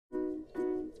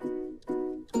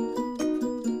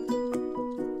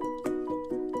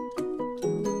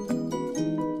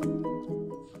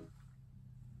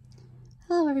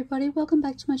everybody, welcome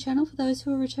back to my channel for those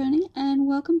who are returning, and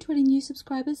welcome to any new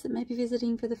subscribers that may be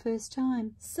visiting for the first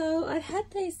time. So I've had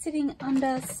these sitting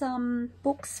under some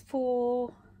books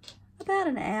for about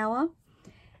an hour,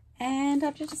 and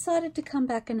I've just decided to come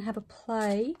back and have a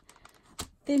play.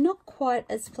 They're not quite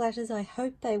as flat as I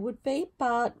hoped they would be,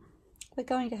 but we're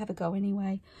going to have a go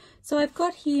anyway. So I've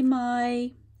got here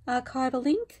my archival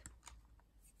ink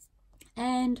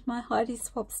and my Heidi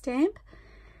Swap stamp,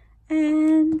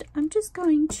 and I'm just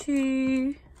going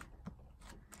to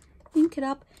ink it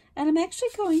up, and I'm actually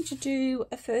going to do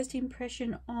a first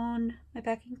impression on my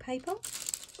backing paper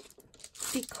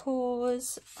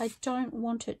because I don't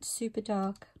want it super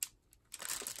dark.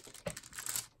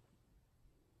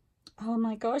 Oh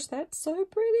my gosh, that's so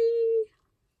pretty.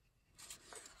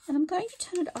 And I'm going to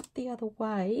turn it up the other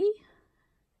way,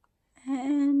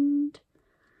 and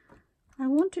I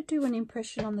want to do an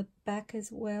impression on the back as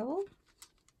well.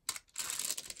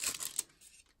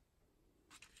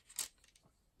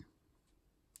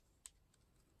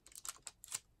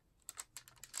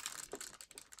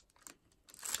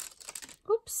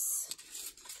 Oops.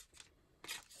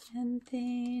 And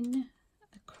then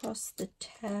across the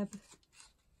tab.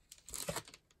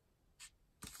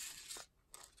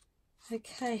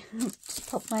 Okay, just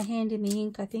pop my hand in the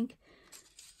ink, I think.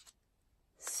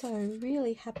 So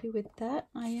really happy with that.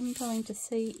 I am going to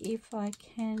see if I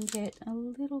can get a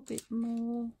little bit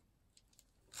more.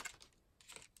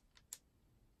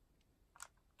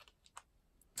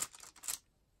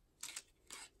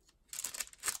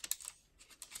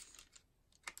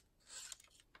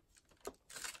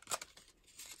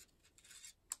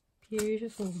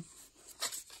 Beautiful.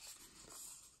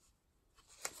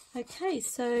 Okay,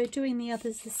 so doing the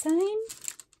others the same.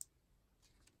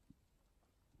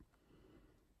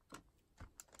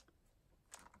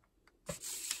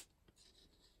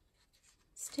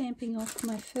 Stamping off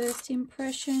my first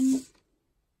impression.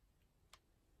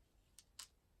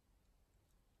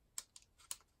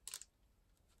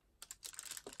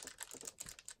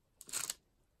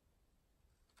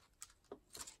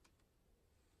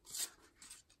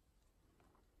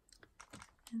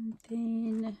 And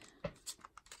then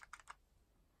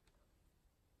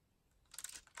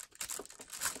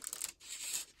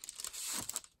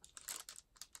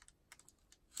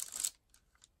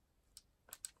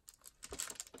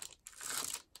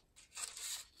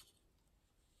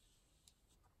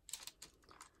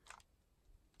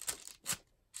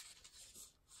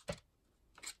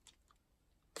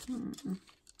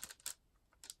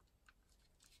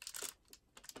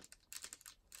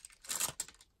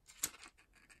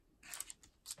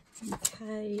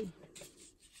okay,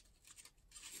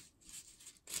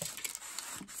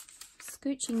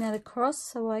 scooching that across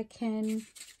so I can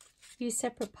use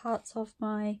separate parts of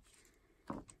my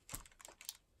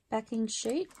backing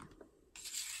sheet.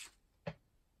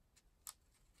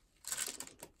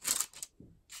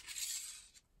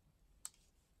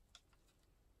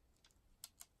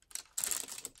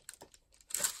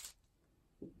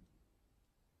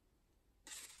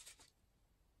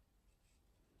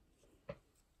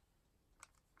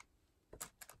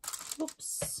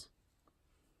 Oops.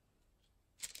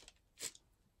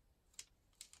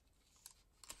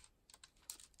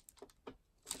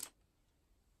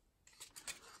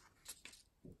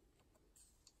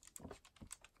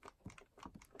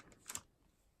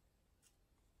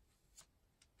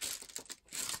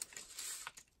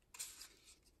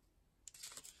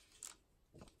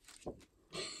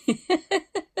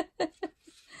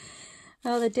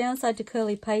 Oh, the downside to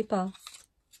curly paper.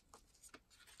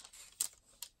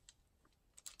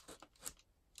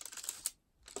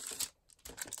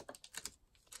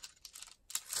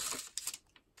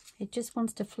 It just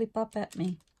wants to flip up at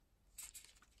me.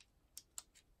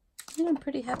 And I'm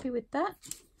pretty happy with that.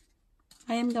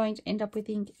 I am going to end up with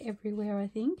ink everywhere, I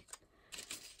think.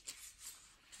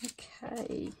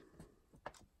 Okay.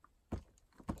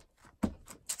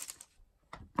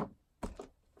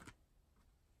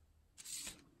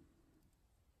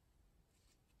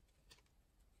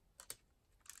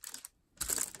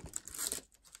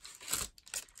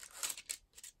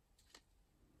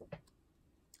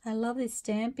 I love this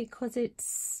stamp because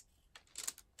it's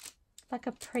like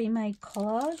a pre-made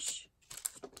collage,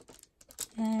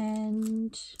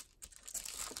 and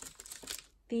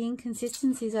the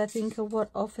inconsistencies, I think, are what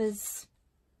offers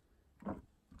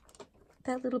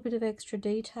that little bit of extra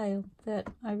detail that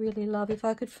I really love. If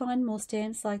I could find more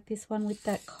stamps like this one with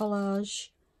that collage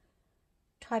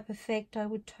type effect, I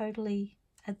would totally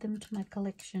add them to my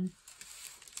collection.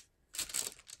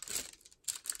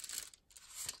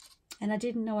 And I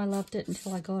didn't know I loved it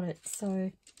until I got it,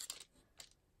 so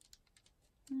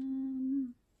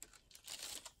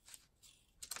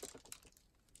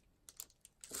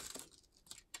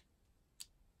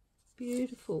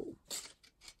beautiful.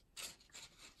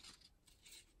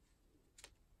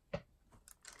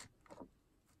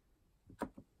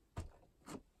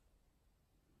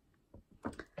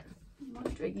 I'm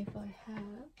wondering if I have.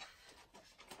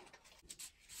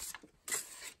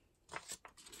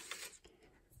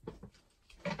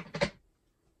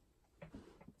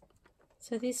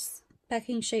 So this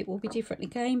backing sheet will be different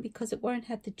again because it won't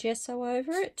have the gesso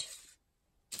over it.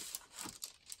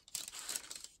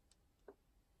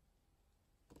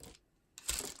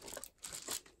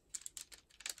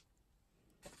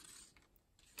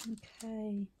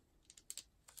 Okay.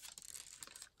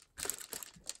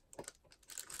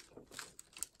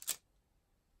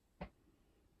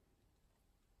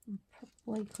 I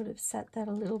probably could have set that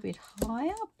a little bit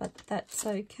higher, but that's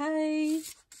okay.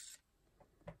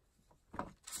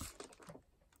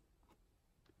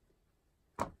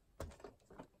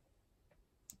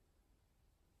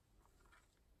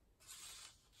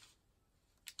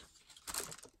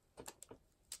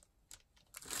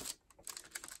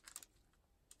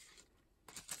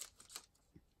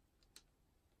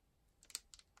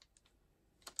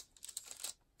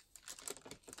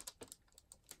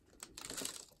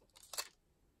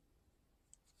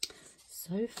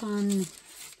 So fun.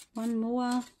 One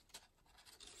more.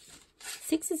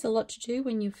 6 is a lot to do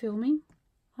when you're filming,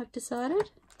 I've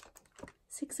decided.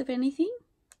 6 of anything.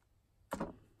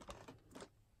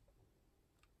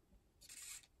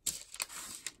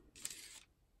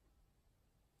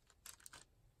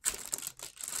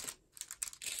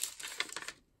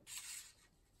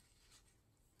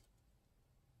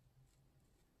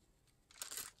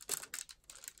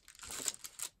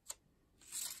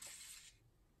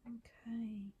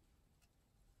 Okay.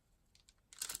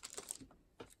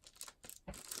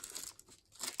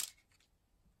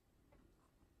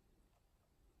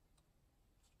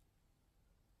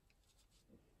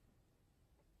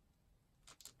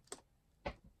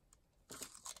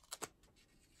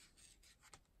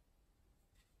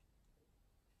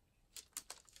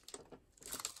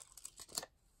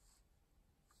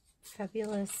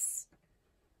 Fabulous.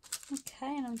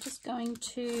 Okay, and I'm just going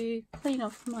to clean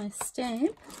off my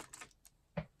stamp.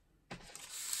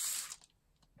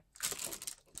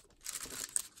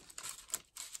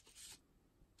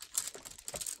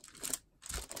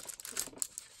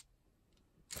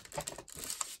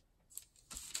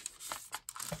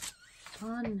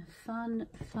 Fun, fun,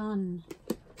 fun.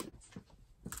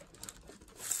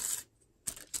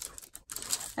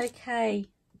 Okay,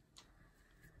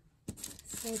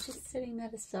 so just setting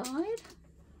that aside.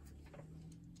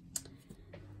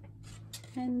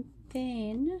 And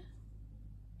then,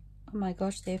 oh my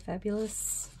gosh, they're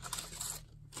fabulous.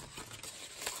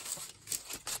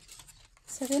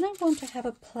 So then I want to have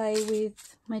a play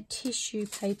with my tissue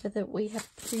paper that we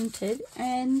have printed,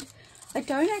 and I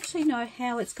don't actually know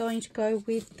how it's going to go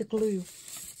with the glue.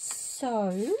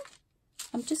 So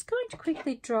I'm just going to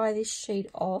quickly dry this sheet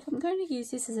off. I'm going to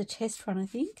use this as a test run, I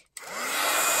think.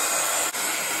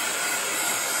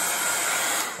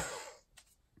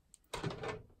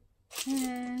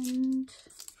 And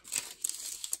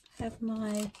have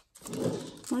my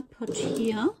Mod Podge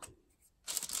here,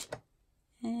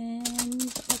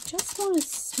 and I just want a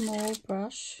small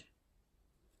brush,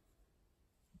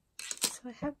 so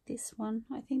I have this one.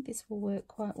 I think this will work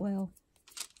quite well.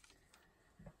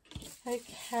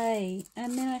 Okay,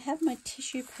 and then I have my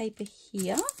tissue paper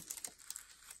here,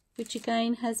 which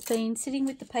again has been sitting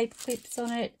with the paper clips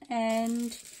on it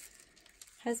and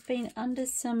has been under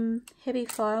some heavy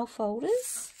file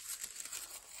folders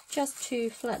just to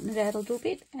flatten it out a little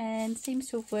bit, and seems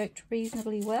to have worked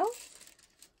reasonably well.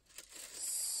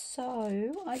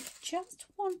 So I just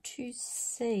want to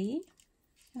see,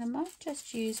 and I might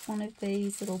just use one of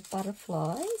these little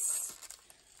butterflies.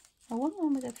 I want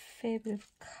one with a fair bit of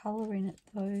colour in it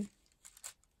though.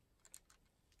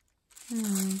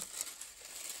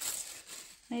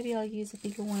 Maybe I'll use a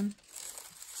bigger one.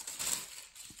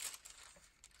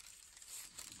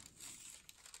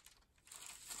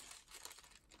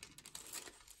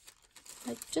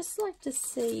 I'd just like to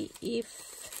see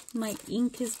if my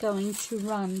ink is going to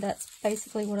run. That's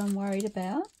basically what I'm worried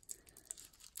about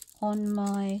on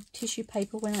my tissue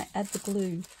paper when I add the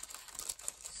glue.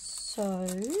 So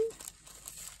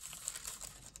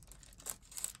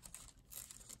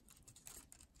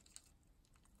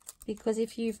because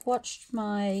if you've watched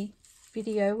my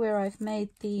video where I've made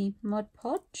the Mod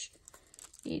Podge,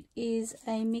 it is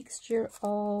a mixture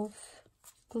of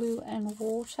glue and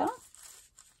water.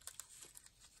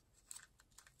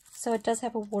 So it does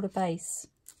have a water base.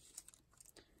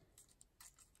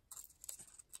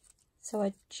 So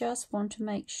I just want to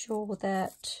make sure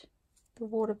that the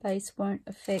water base won't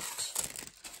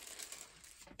affect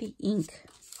the ink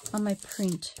on my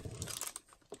print.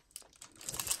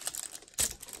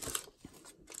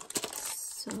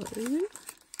 So,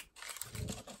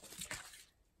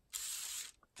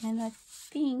 and I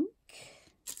think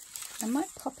I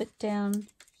might pop it down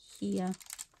here.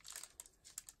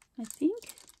 I think.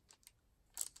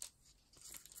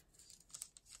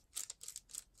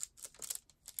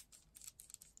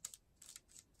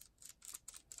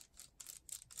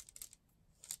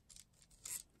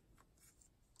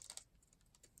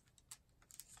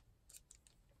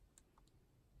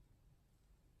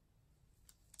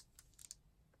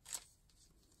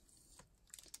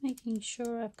 Making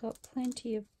sure I've got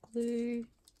plenty of glue.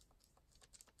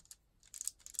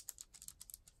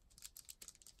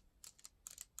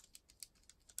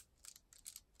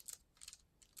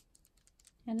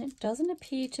 And it doesn't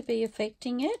appear to be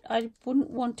affecting it. I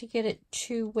wouldn't want to get it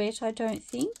too wet, I don't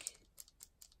think.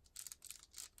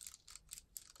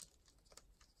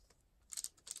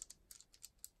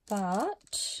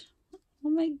 But, oh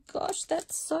my gosh,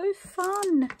 that's so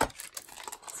fun.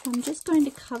 So I'm just going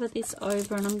to cover this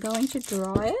over and I'm going to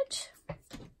dry it.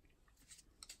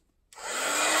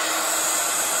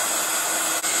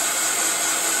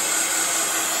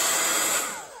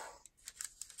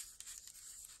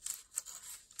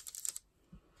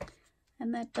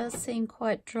 And that does seem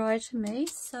quite dry to me,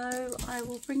 so I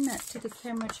will bring that to the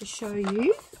camera to show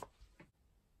you.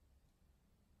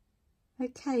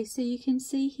 Okay, so you can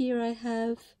see here I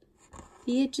have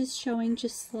the edges showing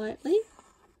just slightly,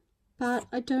 but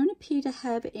I don't appear to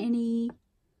have any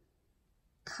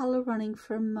colour running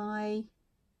from my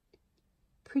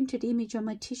printed image on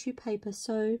my tissue paper,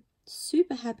 so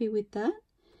super happy with that.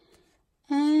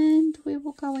 And we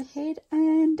will go ahead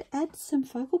and add some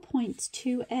focal points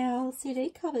to our CD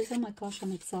covers. Oh my gosh,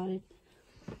 I'm excited.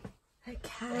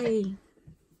 Okay.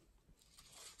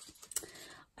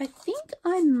 I think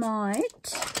I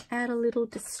might add a little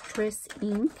distress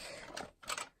ink.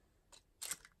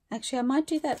 Actually, I might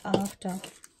do that after.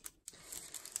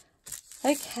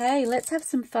 Okay, let's have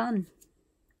some fun.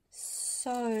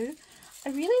 So, I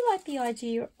really like the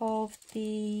idea of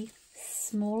the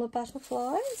smaller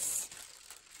butterflies.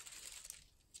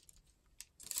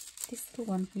 This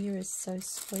little one here is so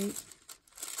sweet.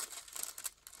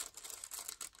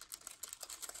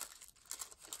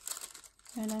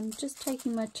 And I'm just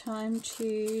taking my time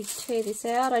to tear this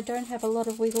out. I don't have a lot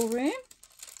of wiggle room.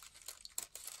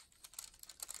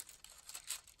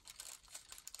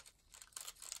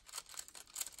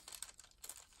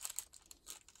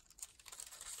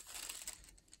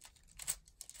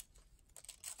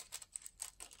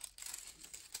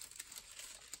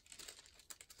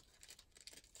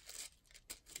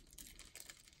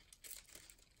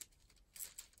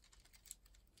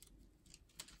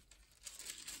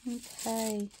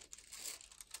 Okay.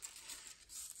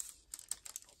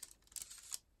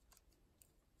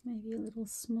 Maybe a little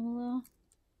smaller.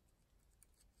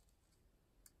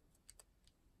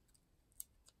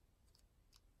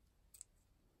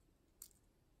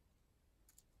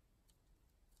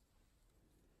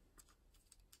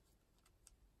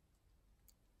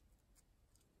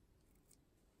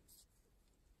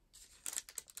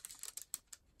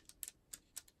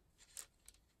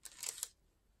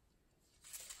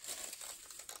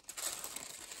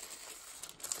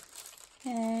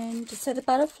 And so the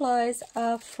butterflies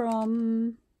are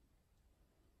from,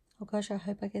 oh gosh, I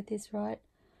hope I get this right,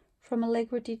 from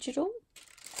Allegradigital,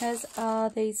 as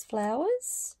are these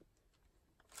flowers.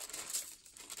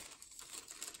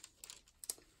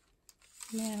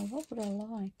 Now, what would I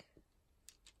like?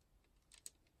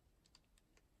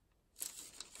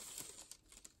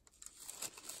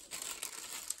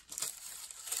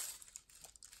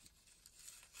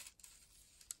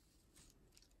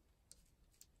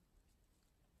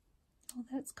 Oh,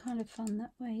 that's kind of fun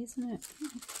that way, isn't it?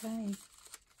 Okay.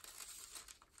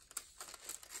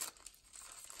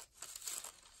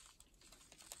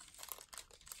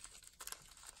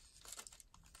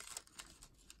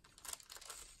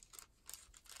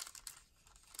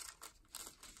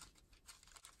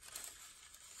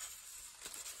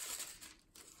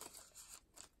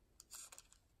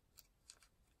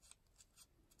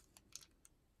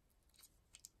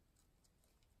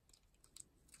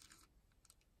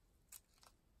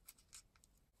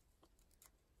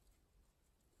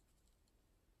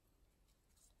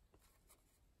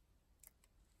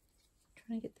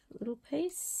 Trying to get that little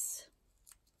piece.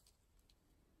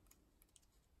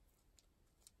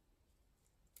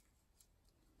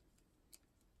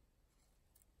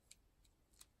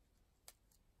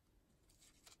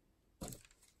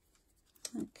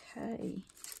 Okay.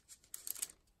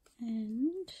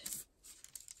 And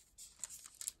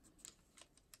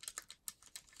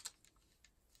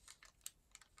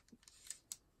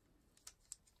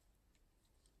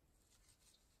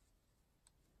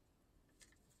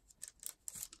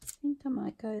I think I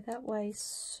might go that way,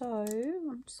 so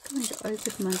I'm just going to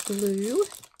open my glue.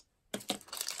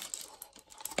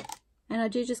 And I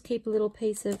do just keep a little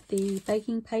piece of the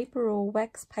baking paper or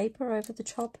wax paper over the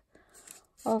top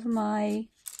of my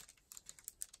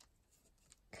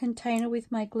container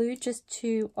with my glue, just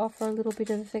to offer a little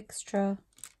bit of extra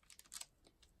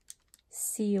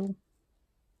seal.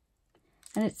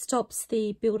 And it stops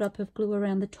the build-up of glue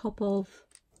around the top of,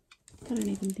 I don't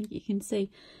even think you can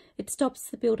see, it stops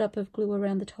the build-up of glue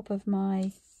around the top of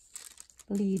my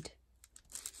lid.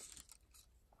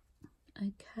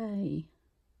 Okay.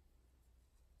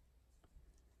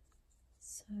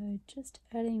 So just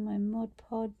adding my Mod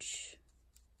Podge.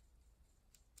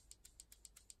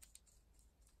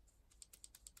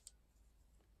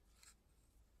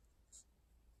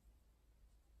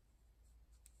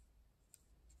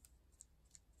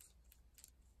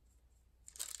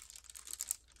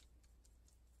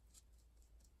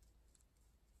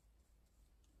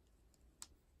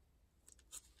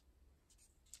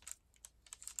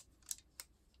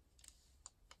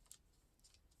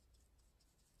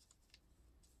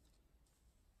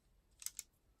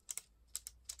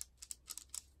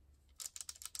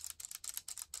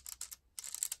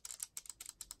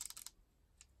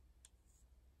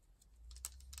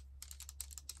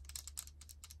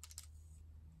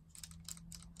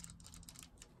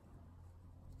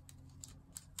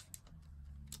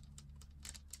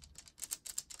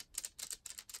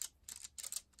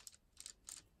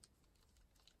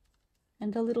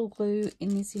 And a little glue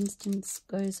in this instance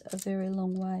goes a very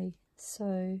long way,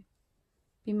 so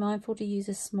be mindful to use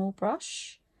a small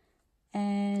brush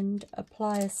and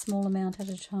apply a small amount at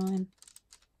a time.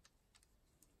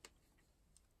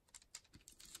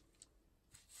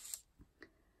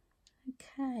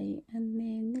 Okay, and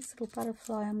then this little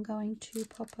butterfly I'm going to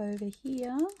pop over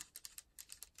here.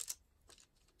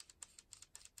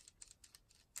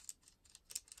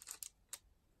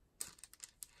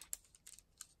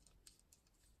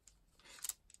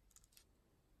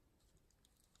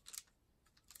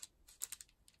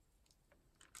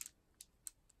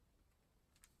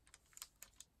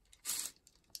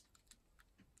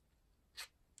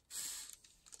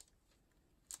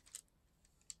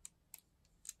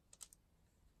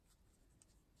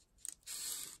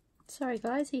 Sorry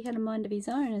guys, he had a mind of his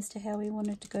own as to how he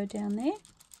wanted to go down there.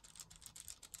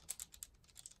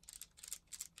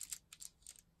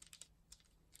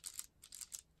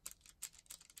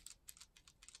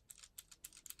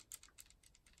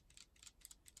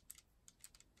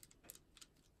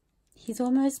 He's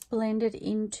almost blended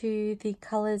into the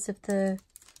colours of the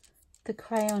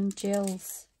crayon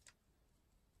gels.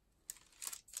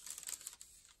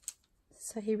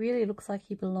 So he really looks like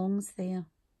he belongs there.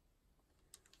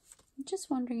 I'm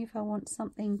just wondering if I want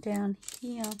something down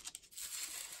here.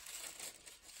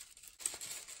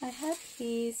 I have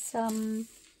here some,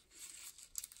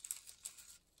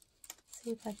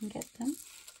 see if I can get them.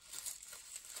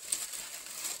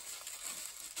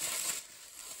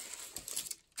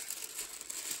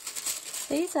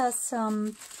 These are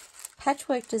some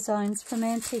patchwork designs from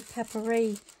Antique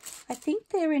Paperie. I think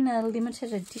they're in a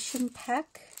limited edition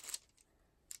pack.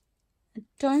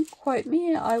 Don't quote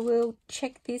me, I will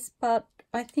check this, but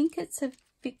I think it's a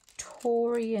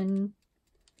Victorian.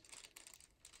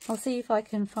 I'll see if I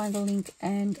can find a link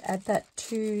and add that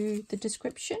to the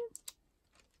description.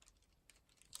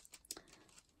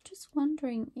 Just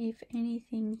wondering if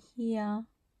anything here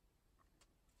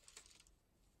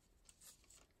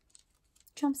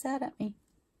jumps out at me.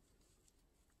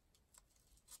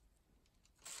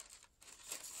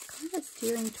 Kind of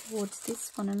steering towards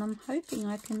this one, and I'm hoping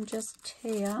I can just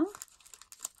tear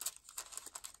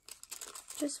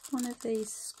just one of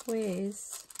these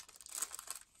squares.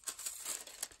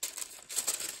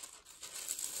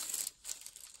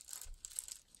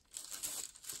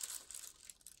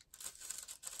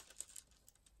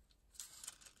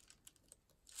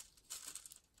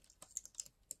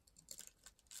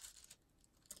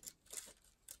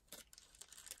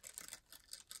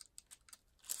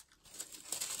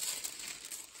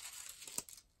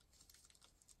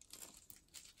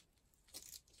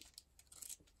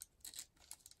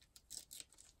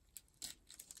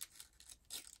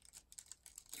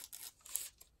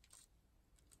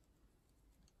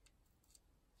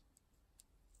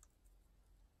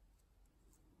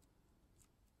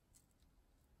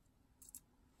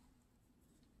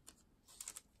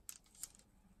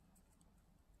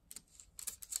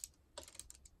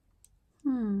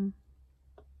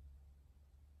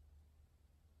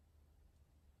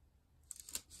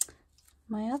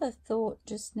 My other thought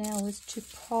just now was to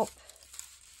pop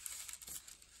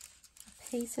a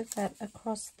piece of that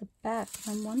across the back.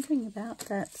 I'm wondering about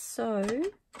that. So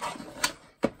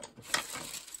I'm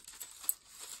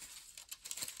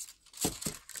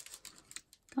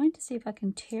going to see if I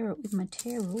can tear it with my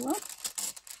tear ruler.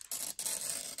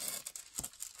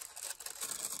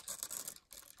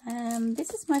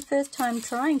 This is my first time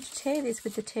trying to tear this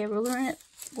with the tear ruler, and it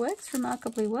works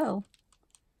remarkably well.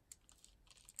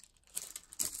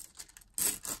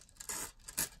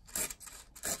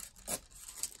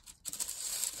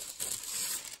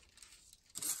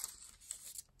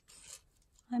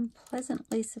 I'm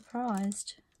pleasantly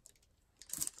surprised.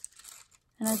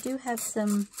 And I do have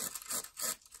some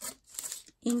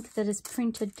ink that is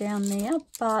printed down there,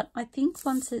 but I think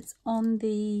once it's on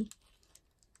the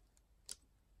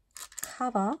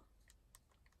cover,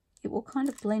 it will kind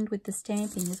of blend with the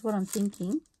stamping, is what I'm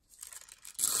thinking.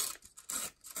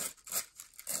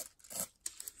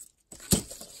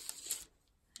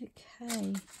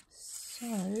 Okay,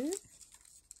 so,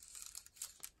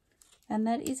 and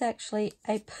that is actually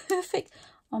a perfect,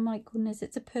 oh my goodness,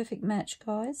 it's a perfect match,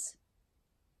 guys.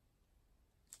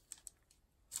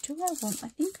 Do I want, I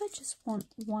think I just want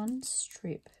one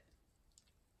strip.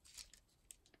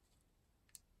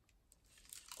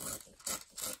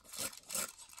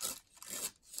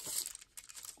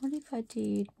 What if I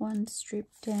did one strip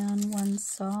down one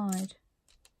side?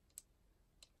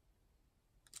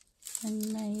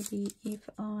 And maybe if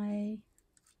I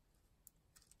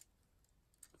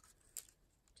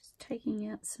just taking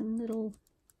out some little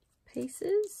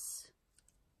pieces,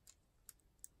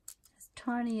 as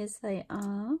tiny as they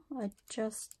are, I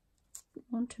just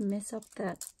want to mess up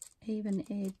that even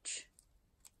edge.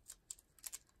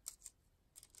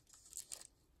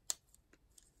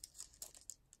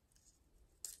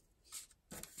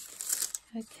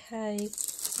 Okay,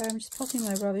 so I'm just popping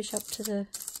my rubbish up to the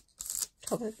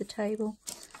top of the table.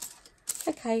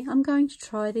 Okay, I'm going to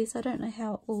try this. I don't know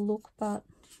how it will look, but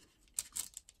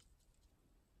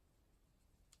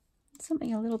it's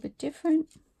something a little bit different.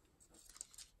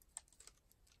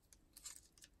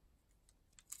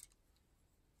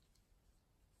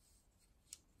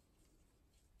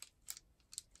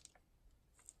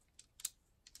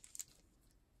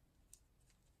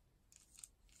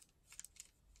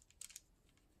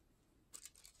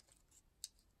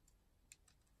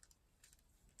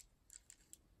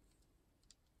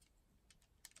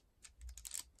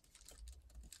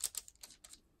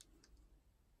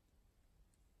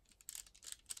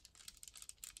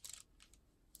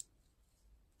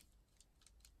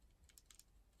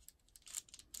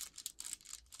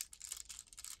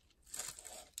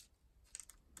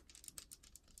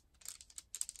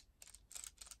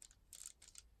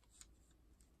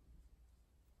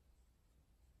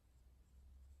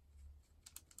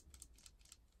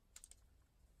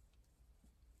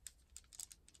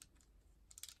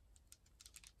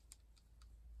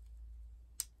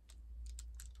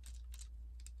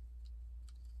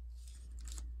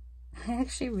 I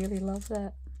actually really love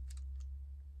that.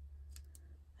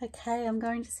 Okay, I'm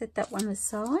going to set that one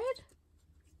aside.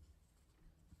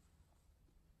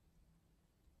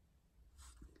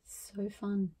 So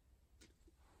fun.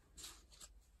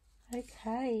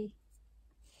 Okay.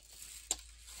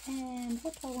 And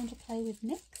what do I want to play with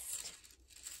next?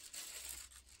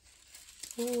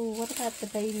 Oh, what about the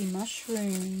baby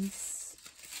mushrooms?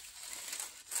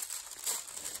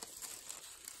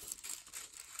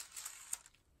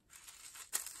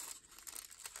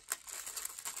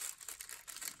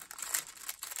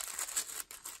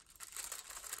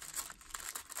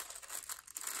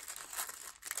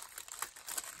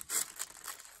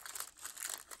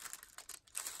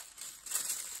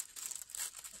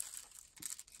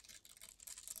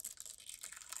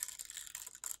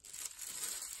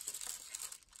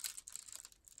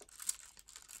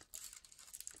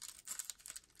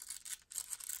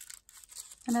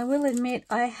 And I will admit,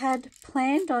 I had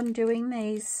planned on doing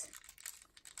these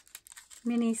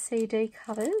mini CD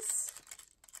covers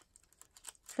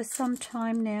for some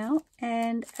time now,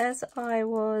 and as I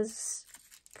was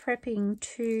prepping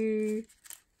to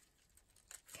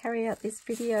carry out this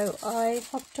video, I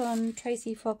hopped on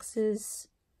Tracie Fox's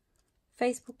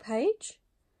Facebook page,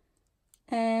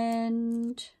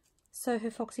 and so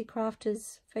her Foxy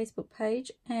Crafters Facebook page,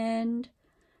 and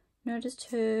noticed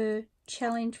her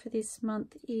challenge for this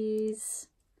month is,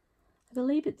 I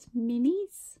believe it's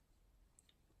mini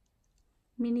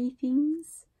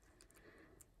things,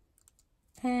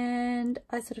 and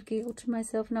I sort of giggled to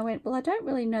myself and I went, well, I don't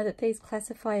really know that these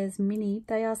classify as mini.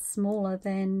 They are smaller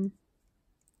than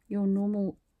your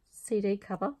normal CD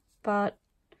cover, but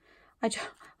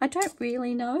I I don't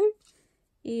really know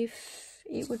if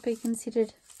it would be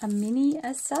considered a mini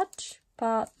as such,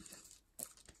 but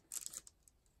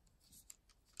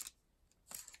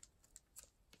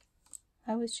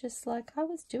I was just like, I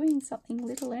was doing something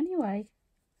little anyway.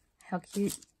 How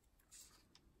cute.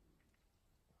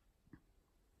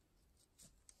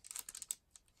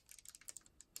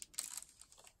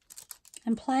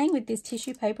 And playing with this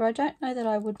tissue paper, I don't know that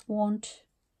I would want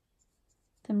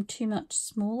them too much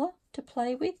smaller to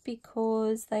play with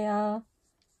because they are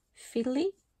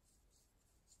fiddly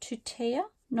to tear.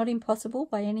 Not impossible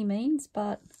by any means,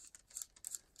 but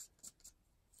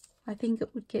I think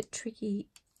it would get tricky.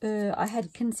 I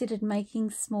had considered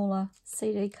making smaller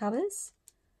CD covers,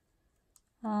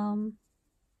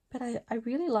 but I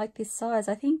really like this size.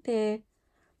 I think they're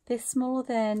smaller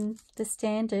than the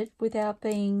standard without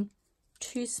being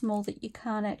too small that you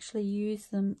can't actually use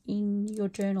them in your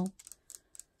journal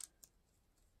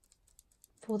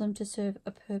for them to serve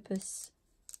a purpose.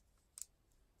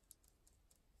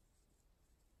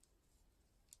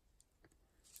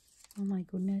 Oh my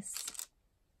goodness.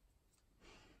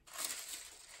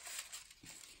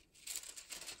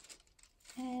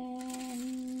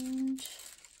 And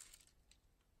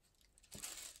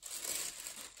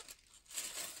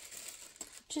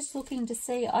just looking to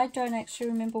see, I don't actually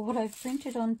remember what I've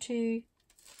printed onto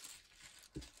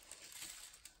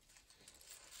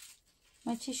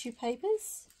my tissue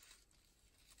papers.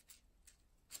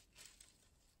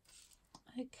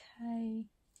 Okay.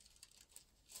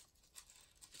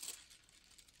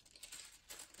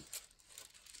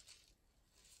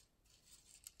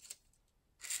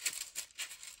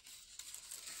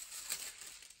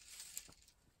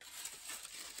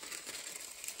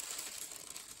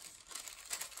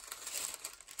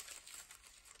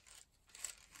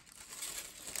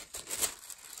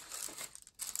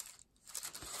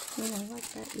 Oh, I like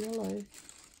that yellow.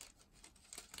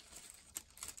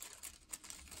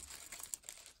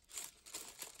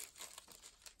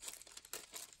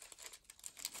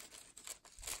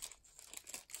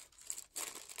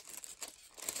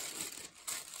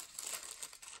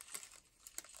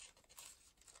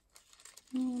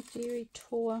 Oh, dearie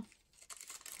tour.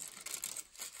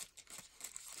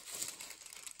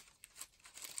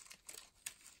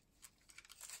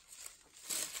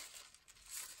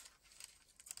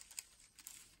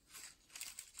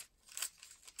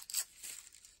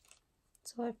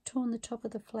 So I've torn the top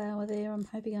of the flower there. I'm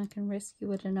hoping I can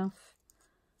rescue it enough.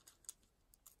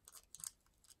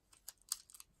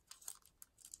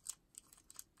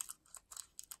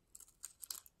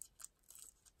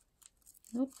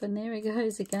 Oop, and there he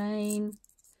goes again.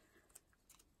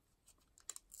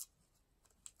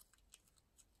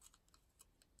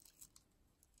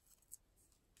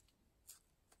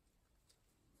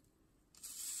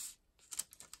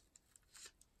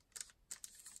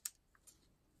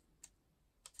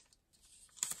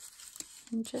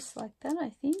 And just like that, I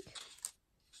think.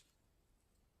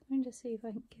 I'm going to see if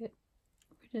I can get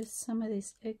rid of some of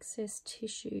this excess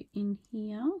tissue in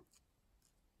here.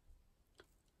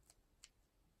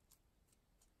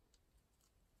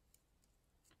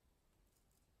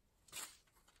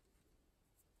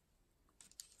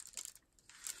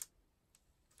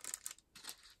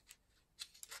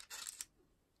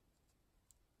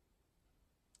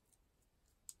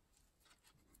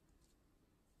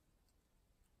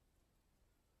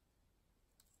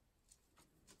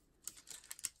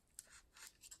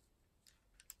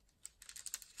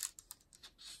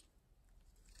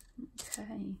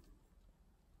 Okay.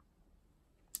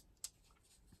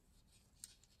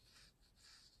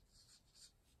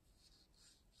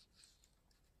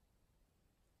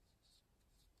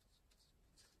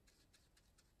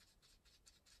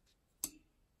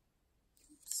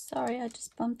 Sorry, I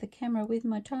just bumped the camera with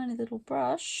my tiny little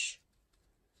brush.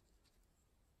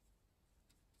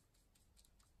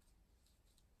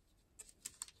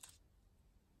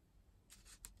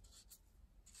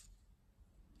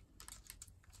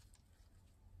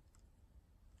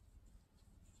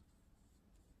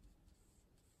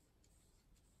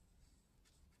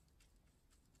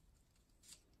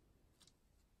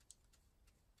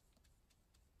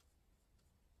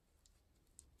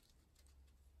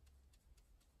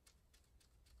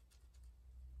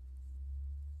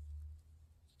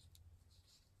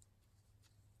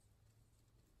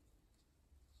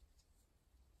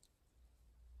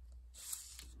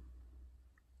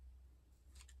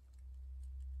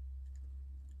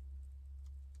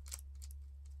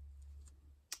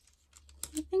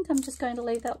 I think I'm just going to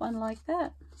leave that one like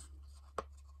that. I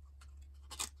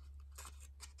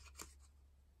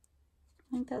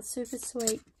think that's super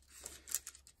sweet.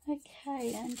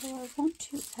 Okay, and do I want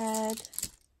to add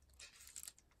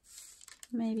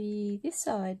Maybe this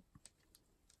side.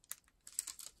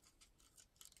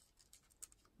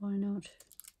 Why not?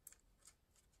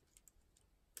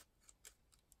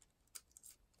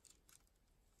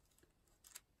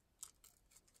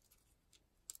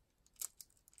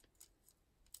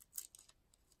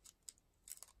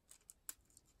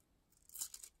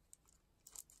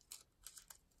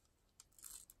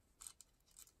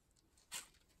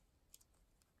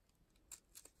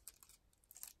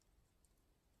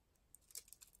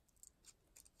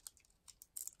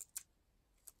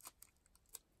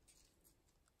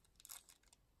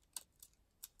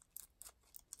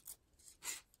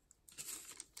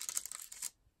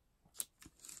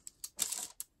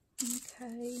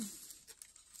 Okay.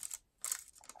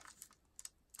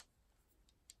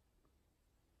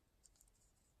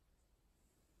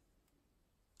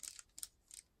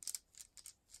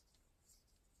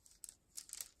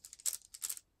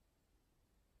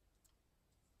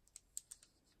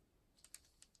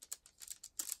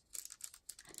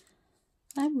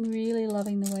 I'm really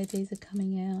loving the way these are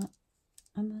coming out,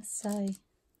 I must say.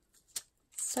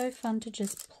 It's so fun to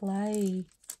just play.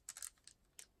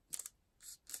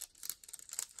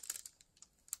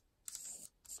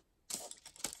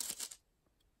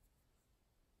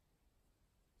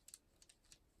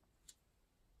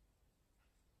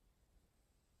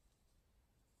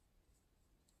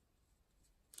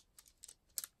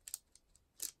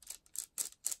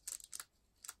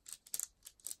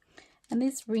 And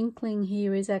this wrinkling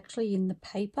here is actually in the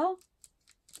paper.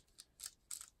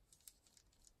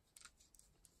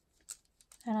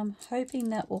 And I'm hoping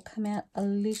that will come out a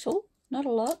little, not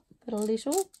a lot, but a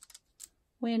little,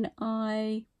 when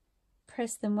I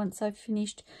press them once I've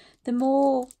finished. The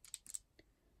more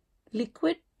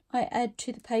liquid I add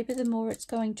to the paper, the more it's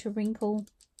going to wrinkle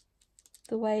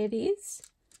the way it is.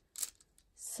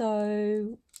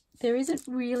 So there isn't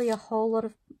really a whole lot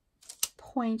of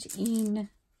point in.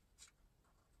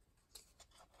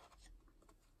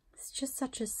 It's just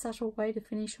such a subtle way to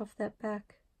finish off that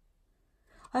back.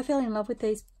 I fell in love with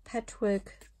these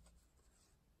patchwork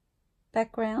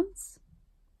backgrounds,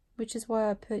 which is why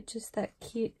I purchased that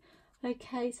kit.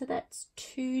 Okay, so that's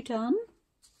 2 done.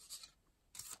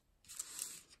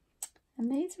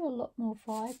 And these are a lot more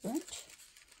vibrant.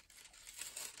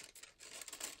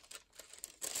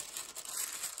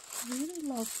 I really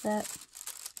love that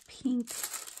pink,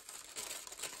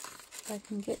 if I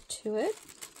can get to it.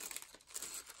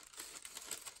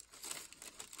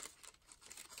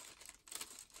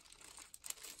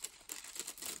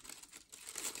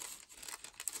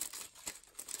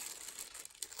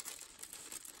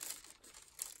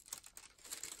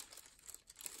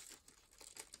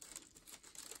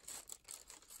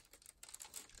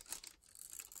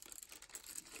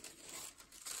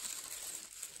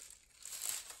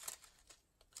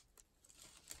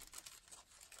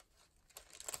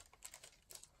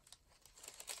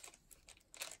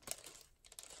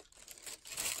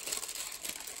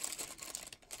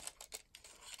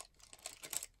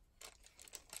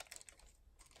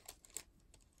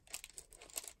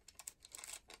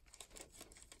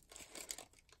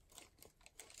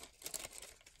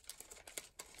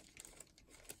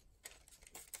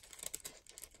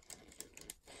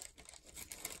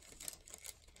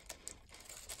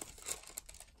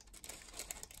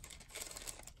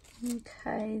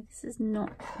 Okay, this is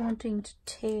not wanting to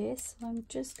tear, so I'm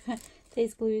just going.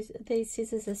 These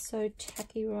scissors are so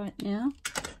tacky right now.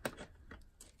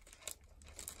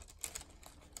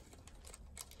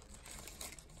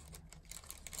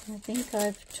 I think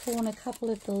I've torn a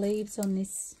couple of the leaves on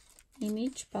this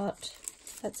image, but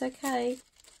that's okay.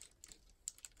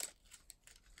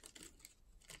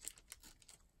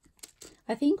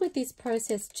 I think with this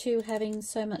process too, having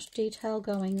so much detail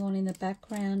going on in the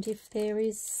background, if there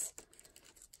is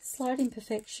slight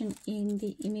imperfection in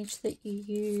the image that you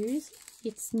use,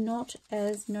 it's not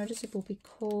as noticeable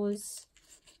because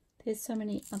there's so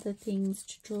many other things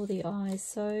to draw the eyes.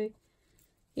 So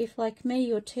if, like me,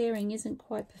 your tearing isn't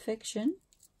quite perfection,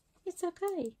 it's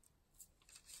okay.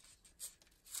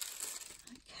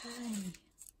 Okay.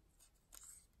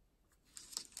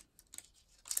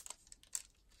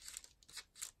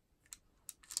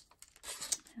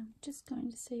 I'm just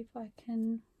going to see if I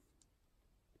can.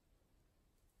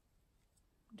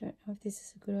 I don't know if this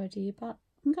is a good idea, but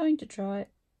I'm going to try it.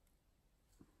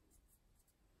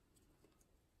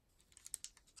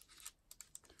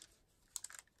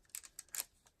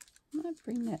 I might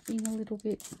bring that in a little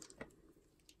bit.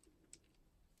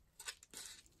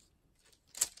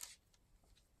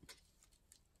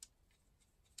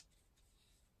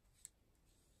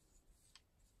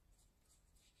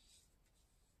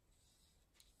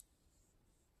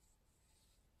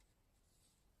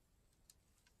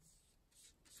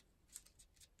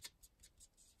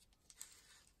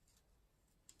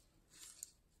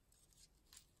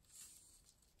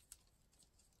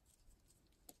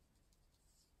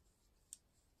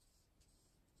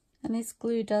 And this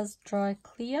glue does dry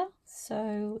clear,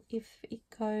 so if it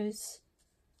goes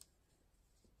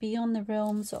beyond the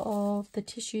realms of the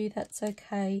tissue, that's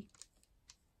okay.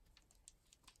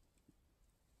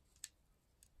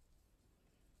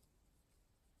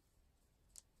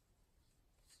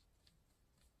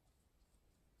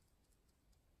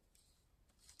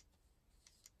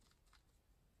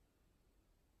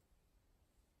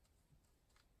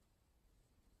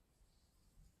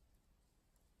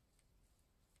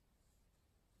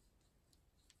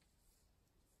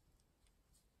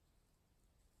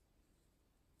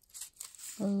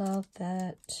 Love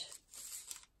that.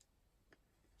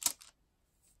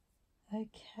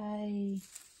 Okay.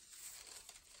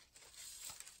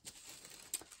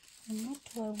 And what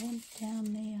do I want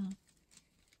down there?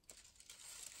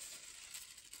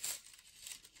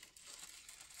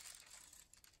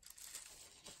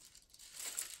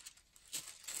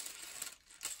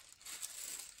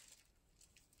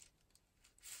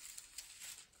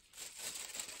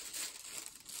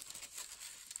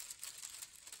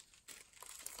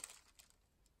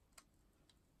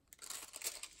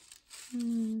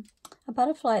 A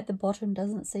butterfly at the bottom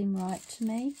doesn't seem right to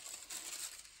me,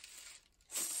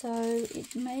 so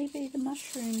it may be the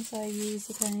mushrooms I use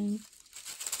again.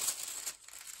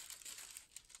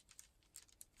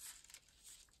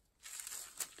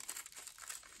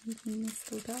 Using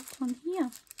this little dark one here.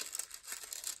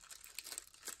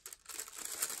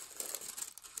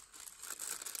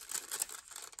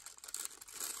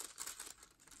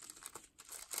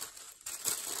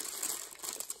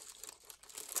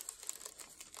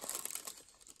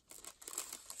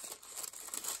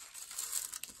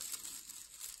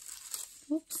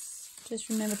 Oops, just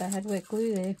remembered I had wet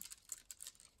glue there.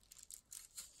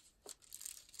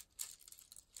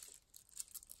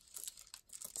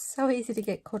 It's so easy to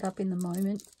get caught up in the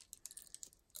moment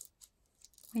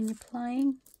when you're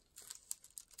playing.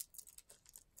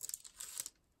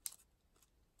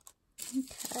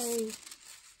 Okay.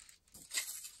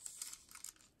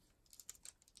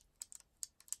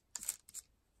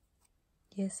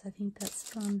 Yes, I think that's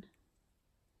fun.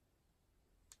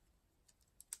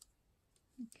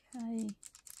 Okay.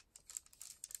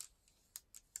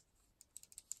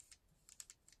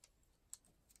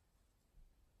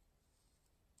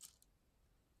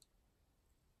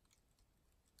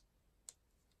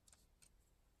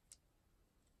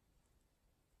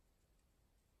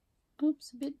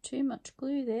 Oops, a bit too much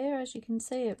glue there. As you can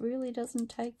see, it really doesn't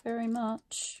take very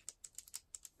much.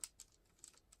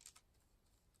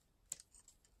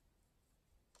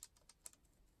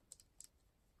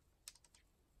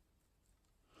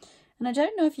 And I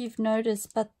don't know if you've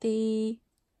noticed, but the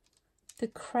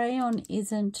crayon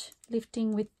isn't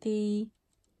lifting with the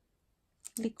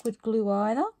liquid glue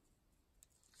either.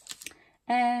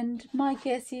 And my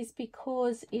guess is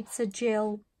because it's a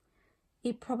gel,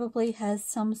 it probably has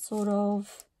some sort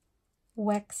of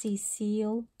waxy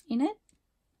seal in it.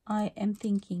 I am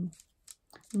thinking.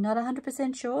 Not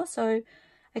 100% sure, so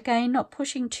again, not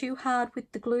pushing too hard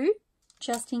with the glue,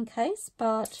 just in case.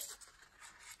 But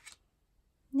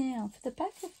now, for the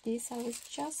back of this, I was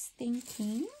just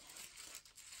thinking,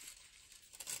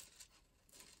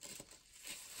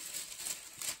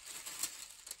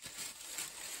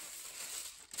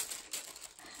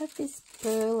 I have this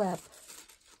burlap.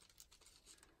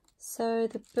 So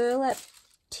the burlap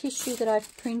tissue that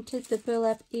I've printed, the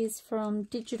burlap is from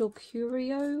Digital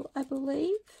Curio, I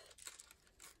believe.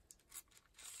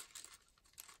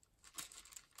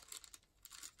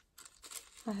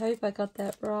 I hope I got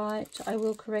that right. I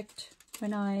will correct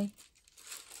when I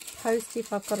post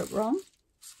if I've got it wrong.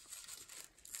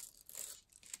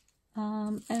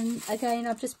 And again,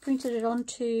 I've just printed it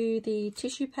onto the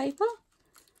tissue paper.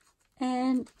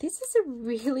 And this is a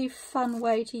really fun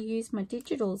way to use my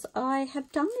digitals. I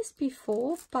have done this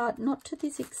before, but not to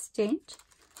this extent.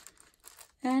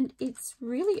 And it's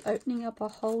really opening up a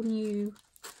whole new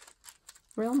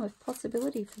realm of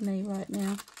possibility for me right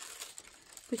now,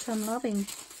 which I'm loving.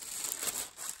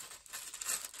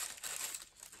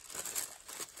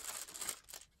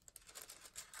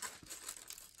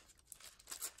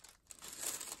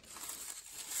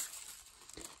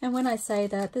 And when I say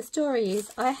that, the story is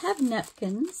I have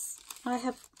napkins. I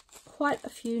have quite a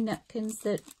few napkins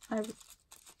that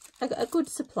a good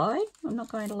supply, I'm not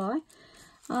going to lie.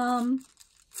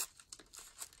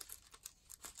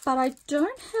 But I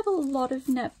don't have a lot of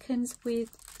napkins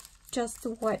with just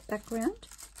the white background.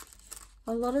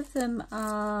 A lot of them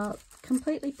are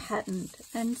completely patterned,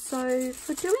 and so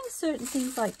for doing certain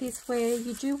things like this where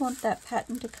you do want that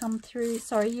pattern to come through,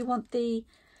 you want the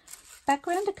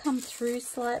background to come through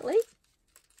slightly,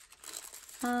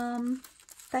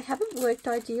 they haven't worked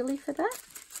ideally for that.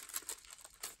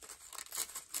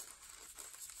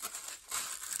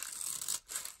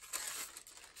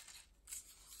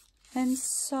 And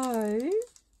so,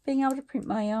 being able to print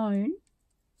my own,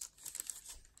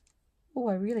 oh,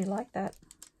 I really like that.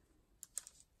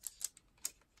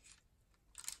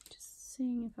 Just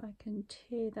seeing if I can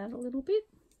tear that a little bit.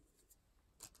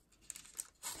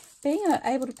 Being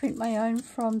able to print my own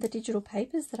from the digital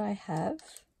papers that I have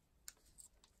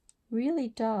really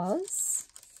does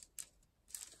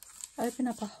open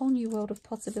up a whole new world of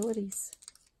possibilities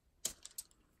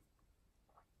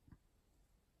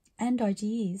and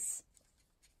ideas.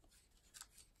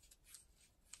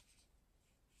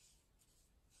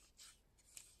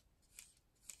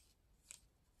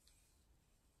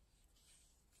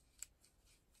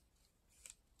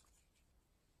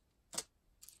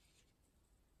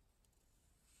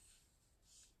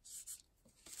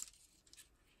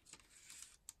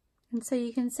 And so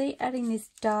you can see adding this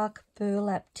dark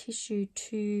burlap tissue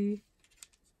to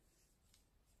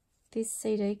this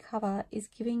CD cover is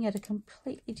giving it a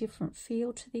completely different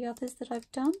feel to the others that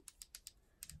I've done.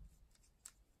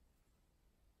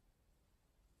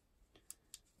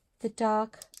 The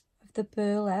dark of the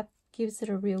burlap gives it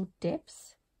a real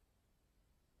depth.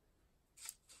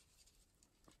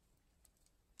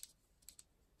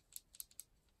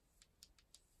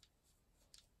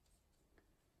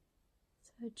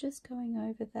 So just going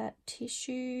over that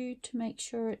tissue to make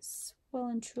sure it's well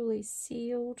and truly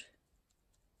sealed.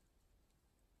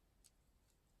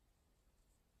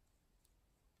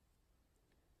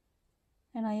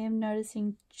 And I am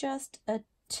noticing just a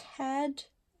tad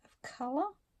of colour,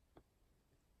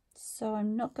 so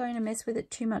I'm not going to mess with it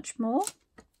too much more.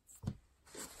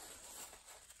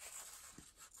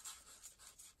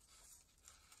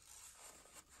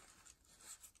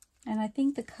 And I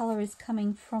think the colour is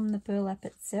coming from the burlap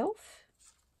itself,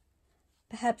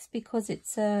 perhaps because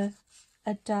it's a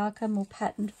darker, more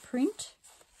patterned print.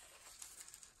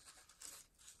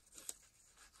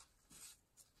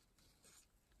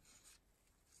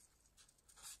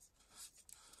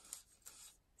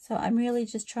 So I'm really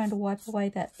just trying to wipe away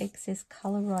that excess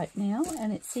colour right now,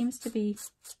 and it seems to be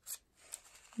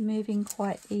moving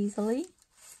quite easily.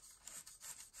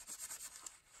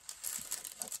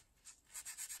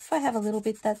 If I have a little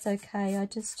bit, that's okay.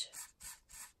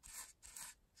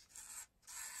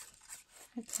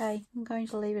 Okay, I'm going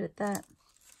to leave it at that.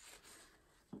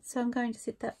 So I'm going to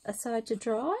set that aside to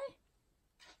dry.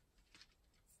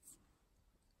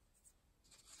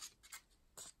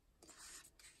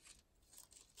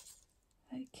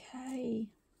 Okay.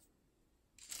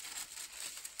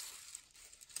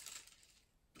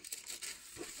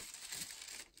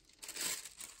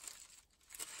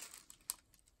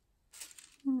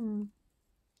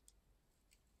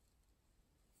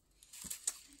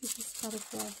 Maybe this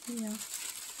butterfly here.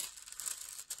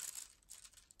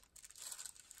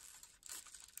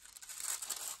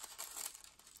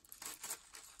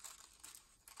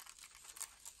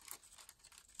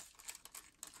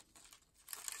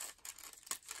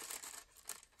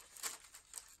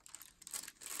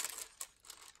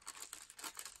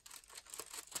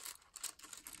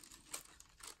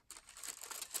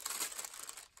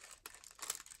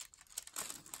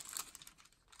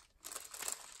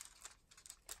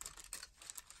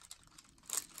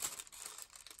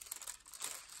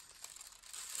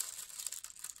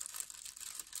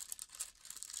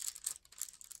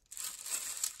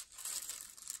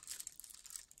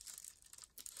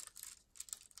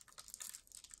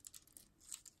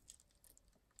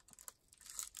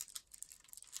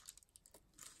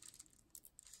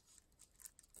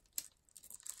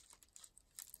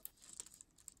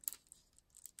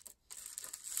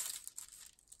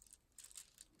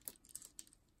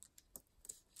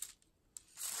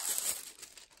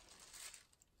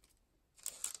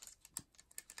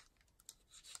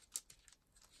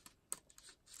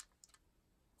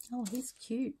 Oh, he's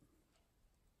cute.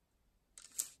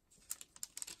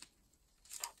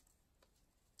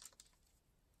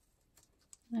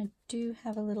 I do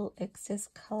have a little excess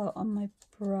colour on my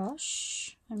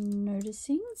brush, I'm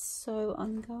noticing, so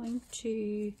I'm going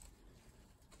to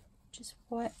just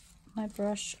wipe my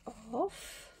brush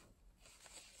off.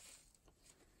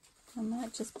 I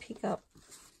might just pick up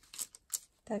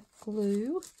that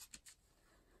glue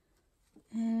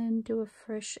and do a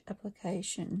fresh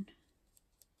application.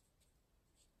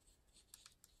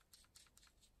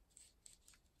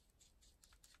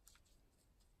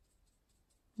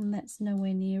 And that's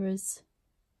nowhere near as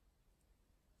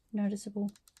noticeable.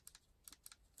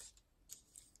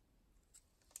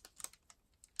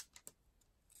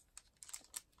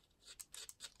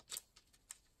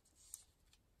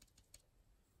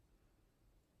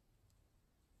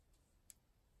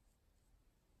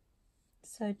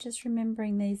 So just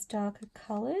remembering these darker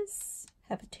colours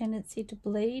have a tendency to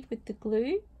bleed with the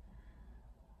glue.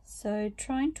 So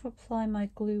trying to apply my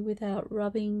glue without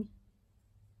rubbing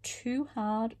too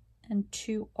hard and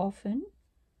too often,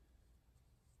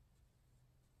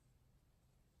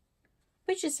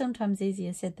 which is sometimes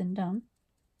easier said than done.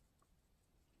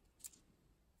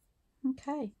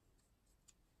 Okay.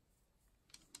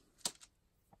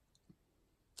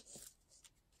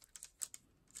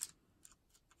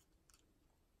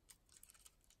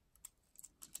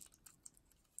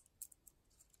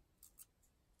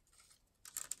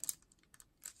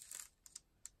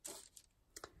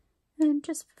 And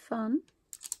just for fun,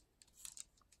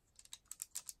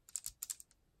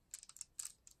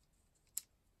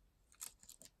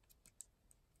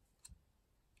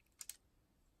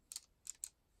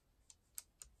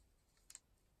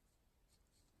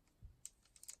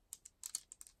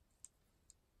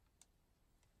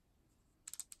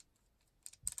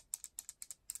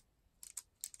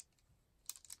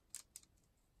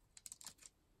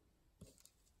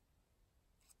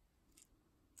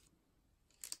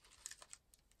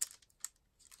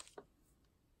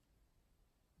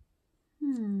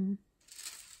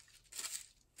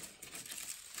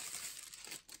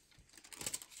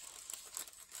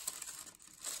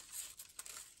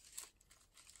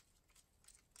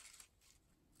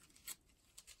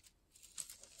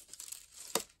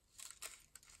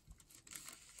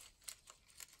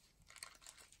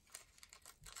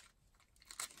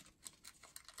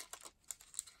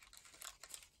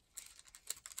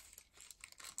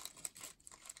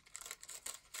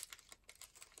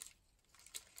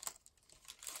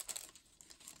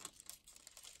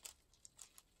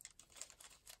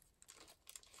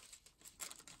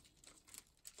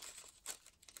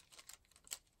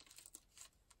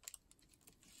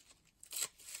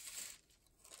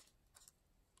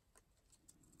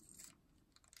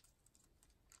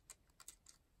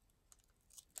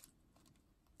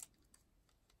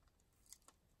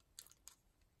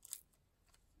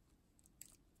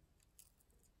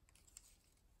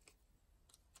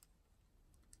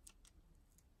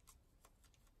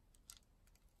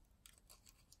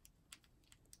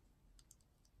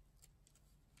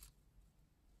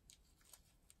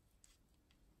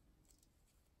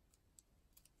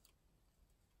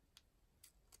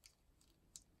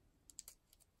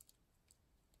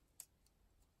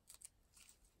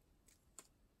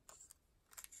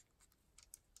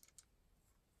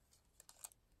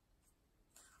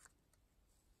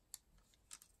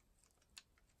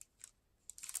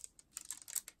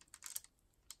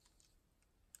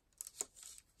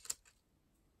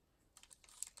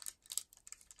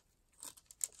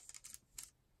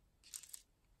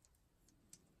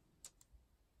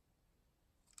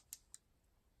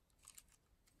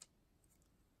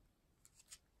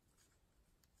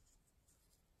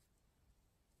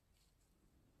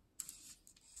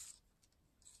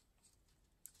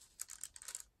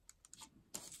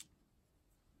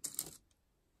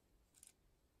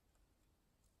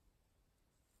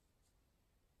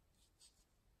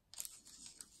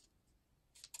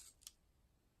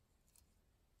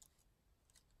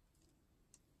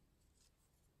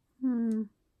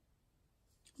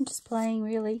 I'm just playing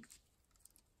really.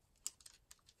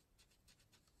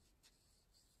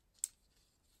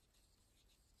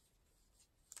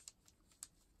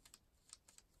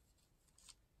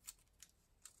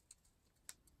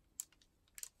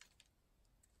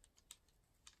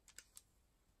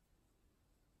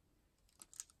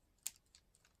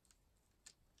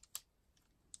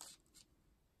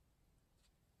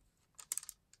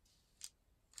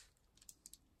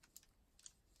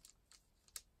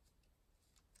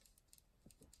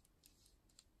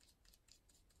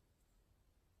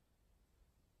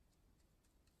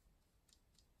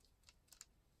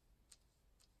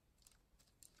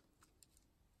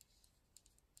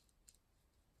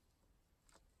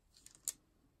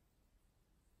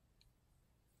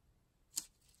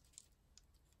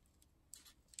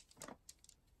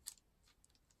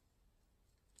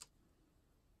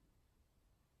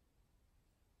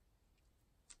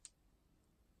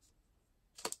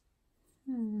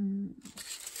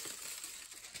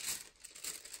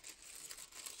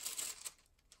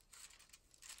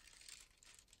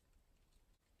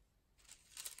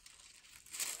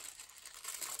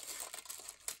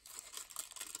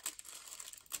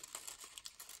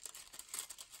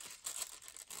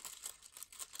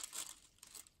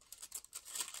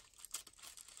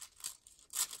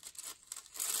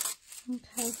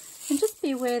 Okay, and just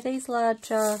be aware these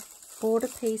larger border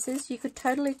pieces, you could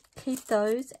totally keep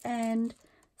those and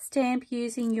stamp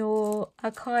using your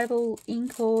archival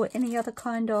ink or any other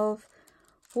kind of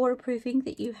waterproof ink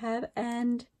that you have,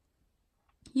 and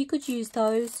you could use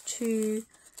those to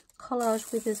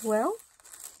collage with as well.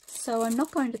 So I'm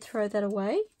not going to throw that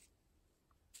away.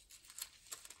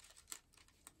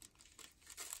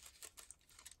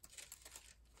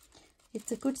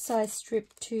 It's a good size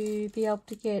strip to be able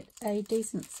to get a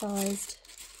decent sized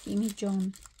image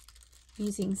on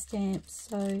using stamps,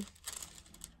 so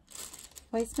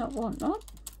waste not, want not.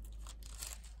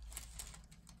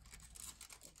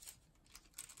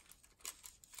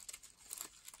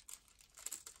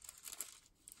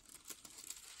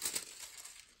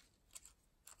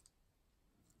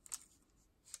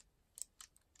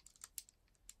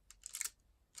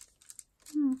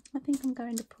 I think I'm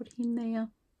going to put him there.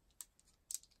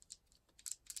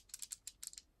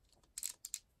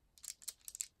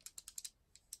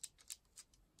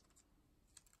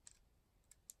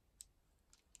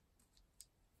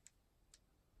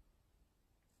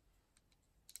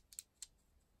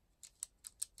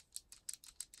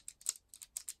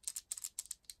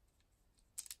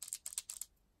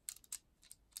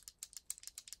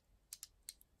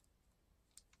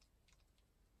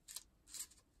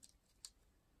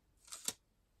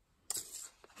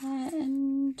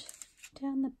 And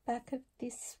down the back of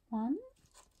this one,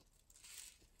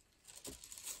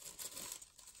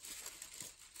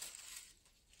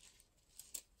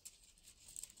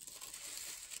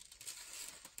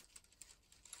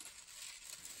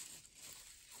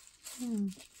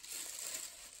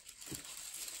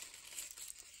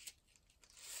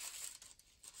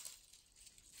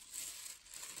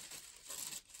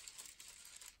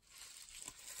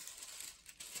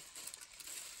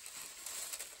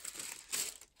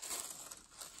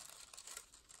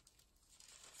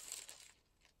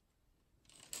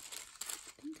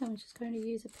 I'm just going to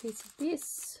use a piece of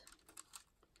this.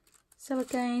 So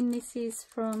again, this is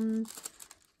from,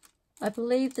 I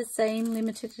believe, the same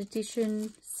limited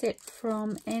edition set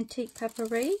from Antique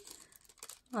Paperie.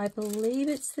 I believe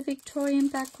it's the Victorian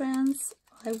backgrounds.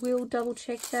 I will double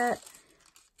check that.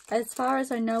 As far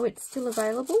as I know, it's still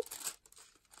available.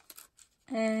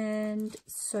 And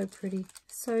so pretty.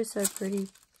 So pretty.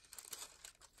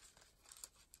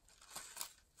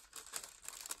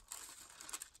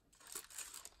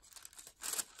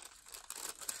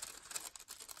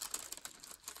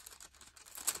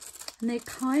 And they're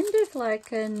kind of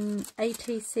like an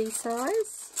ATC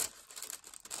size.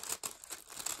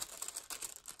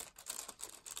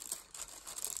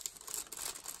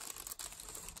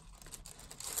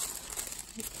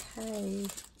 Okay.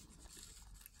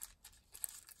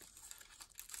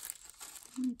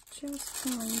 I'm just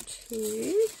going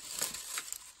to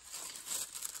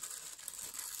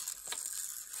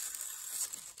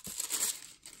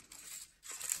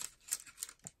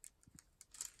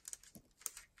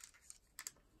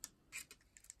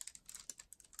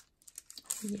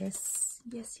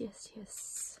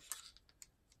Yes.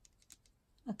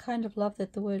 I kind of love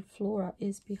that the word flora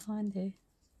is behind there.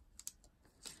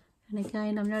 And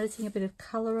again, I'm noticing a bit of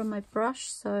colour on my brush,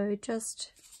 so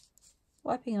just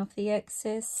wiping off the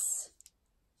excess.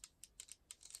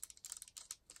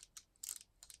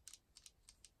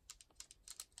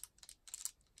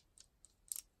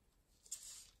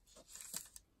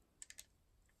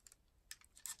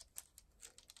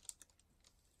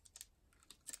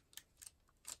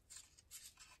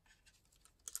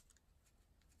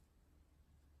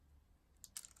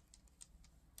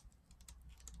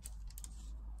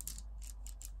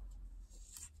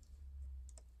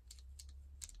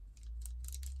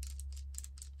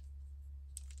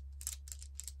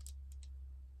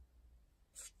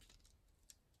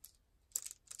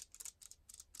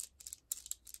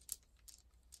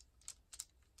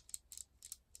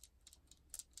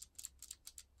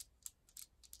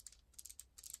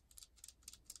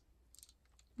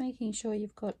 Making sure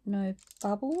you've got no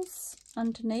bubbles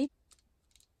underneath.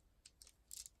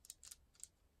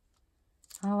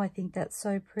 Oh, I think that's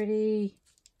so pretty.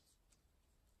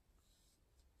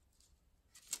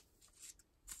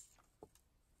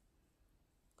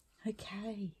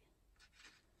 Okay.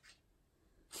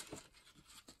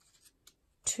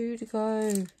 2 to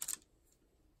go.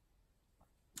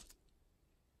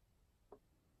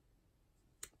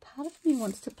 Part of me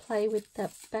wants to play with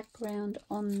that background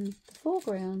on the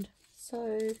foreground,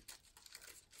 so I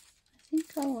think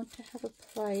I want to have a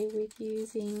play with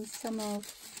using some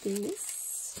of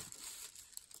this.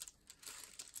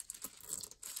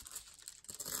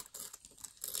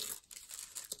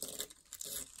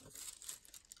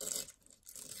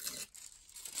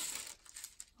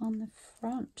 On the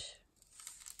front.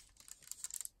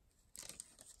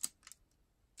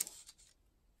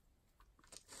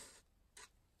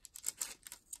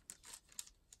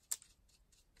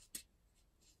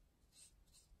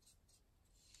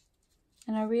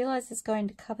 I realise it's going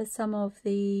to cover some of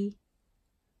the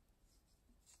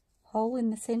hole in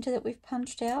the centre that we've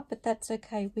punched out, but that's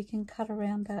okay. We can cut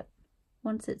around that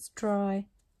once it's dry.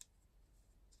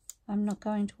 I'm not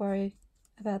going to worry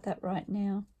about that right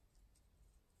now.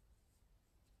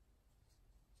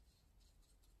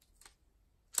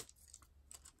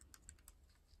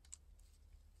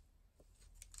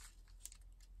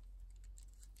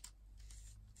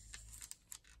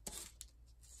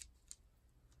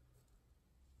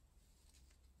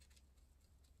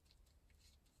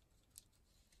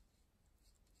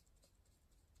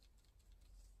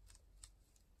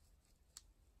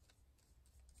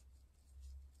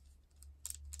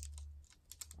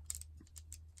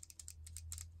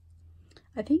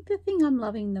 I think the thing I'm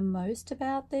loving the most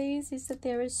about these is that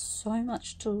there is so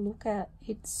much to look at.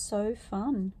 It's so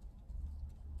fun.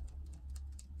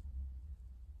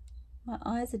 My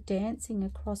eyes are dancing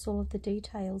across all of the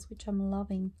details, which I'm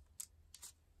loving.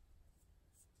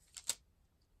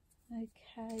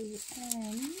 Okay,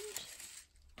 and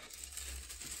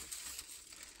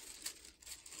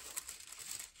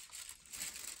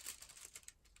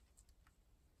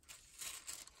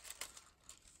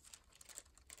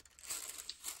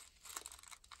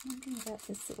wondering about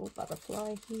this little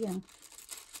butterfly here.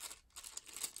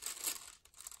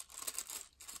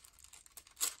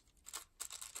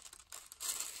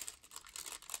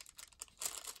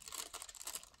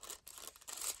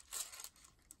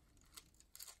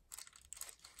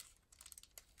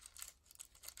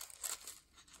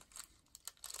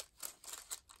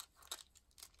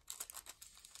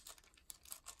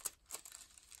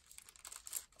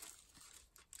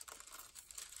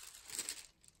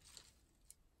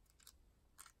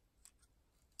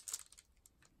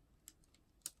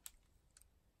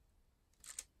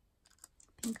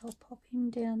 I think I'll pop him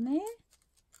down there.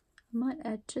 I might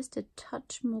add just a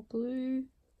touch more glue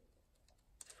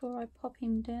before I pop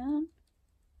him down.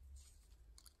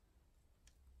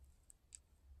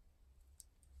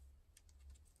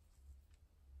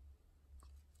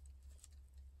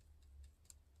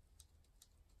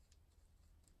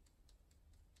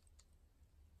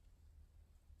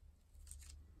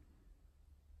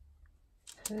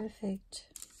 Perfect.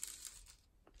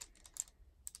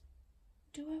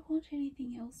 Do I want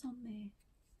anything else on there?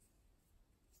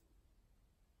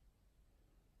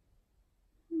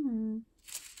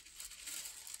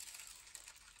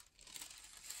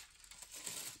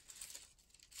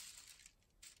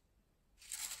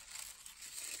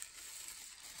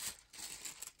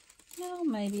 Oh,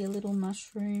 maybe a little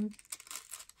mushroom.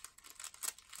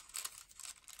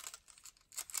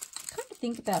 I kind of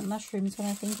think about mushrooms when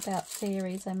I think about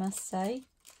fairies, I must say.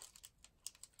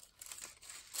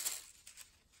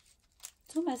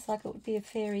 It's almost like it would be a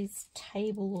fairy's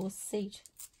table or seat.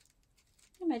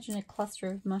 Imagine a cluster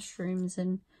of mushrooms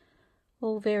and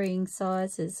all varying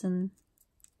sizes, and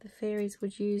the fairies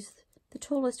would use the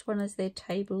tallest one as their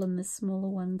table and the smaller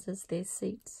ones as their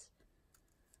seats.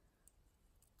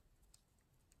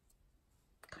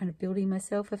 Kind of building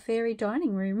myself a fairy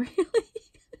dining room, really.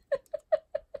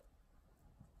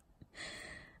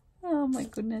 Oh my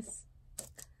goodness.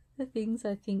 The things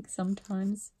I think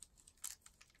sometimes.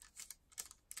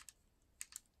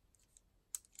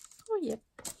 Oh, yep.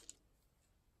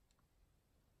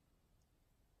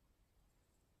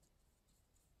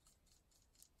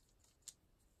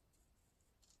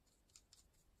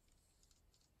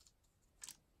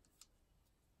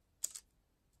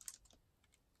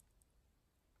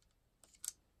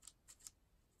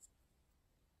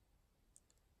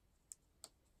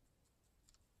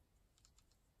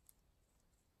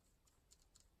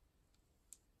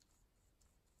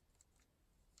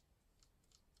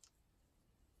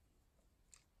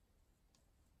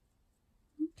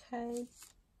 Okay,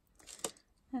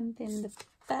 and then the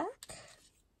back.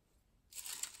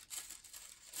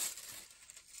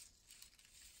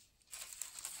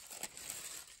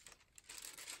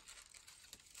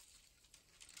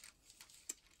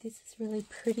 This is really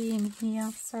pretty in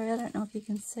here. Sorry, I don't know if you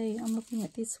can see. I'm looking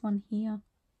at this one here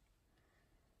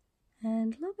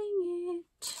and loving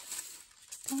it.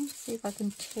 Going to see if I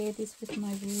can tear this with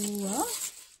my ruler,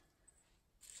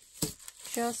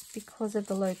 just because of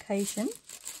the location.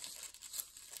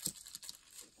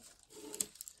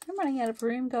 I'm running out of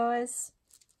room, guys.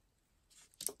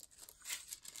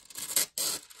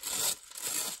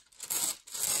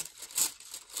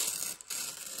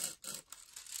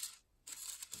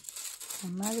 I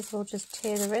might as well just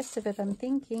tear the rest of it, I'm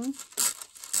thinking.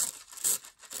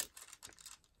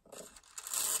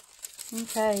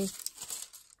 Okay.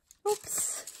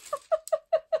 Oops.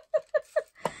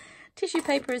 Tissue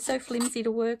paper is so flimsy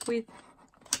to work with.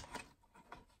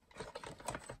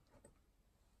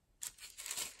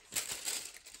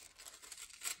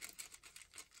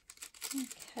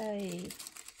 Okay.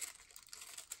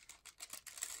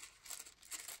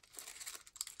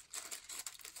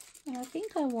 And I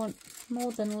think I want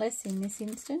more than less in this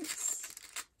instance.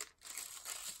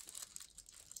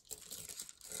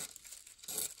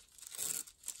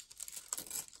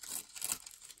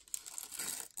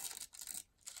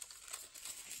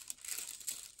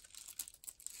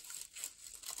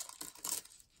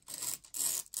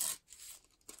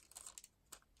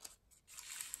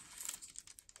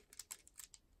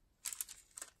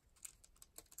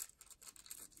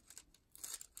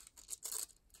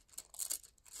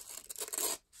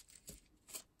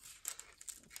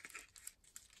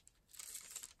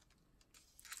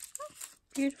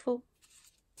 Beautiful.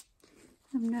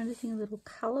 I'm noticing a little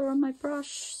colour on my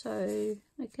brush, so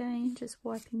again just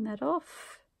wiping that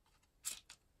off.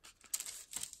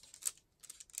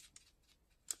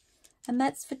 And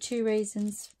that's for two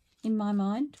reasons in my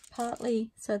mind. Partly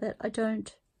so that I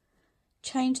don't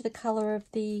change the colour of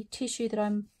the tissue that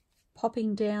I'm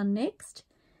popping down next,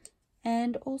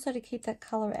 and also to keep that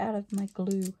colour out of my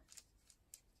glue.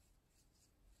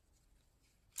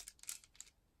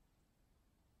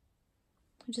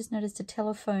 I just noticed a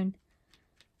telephone.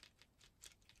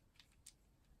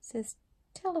 It says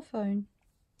telephone.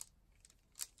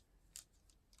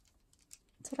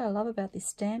 That's what I love about this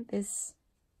stamp. There's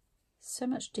so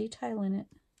much detail in it.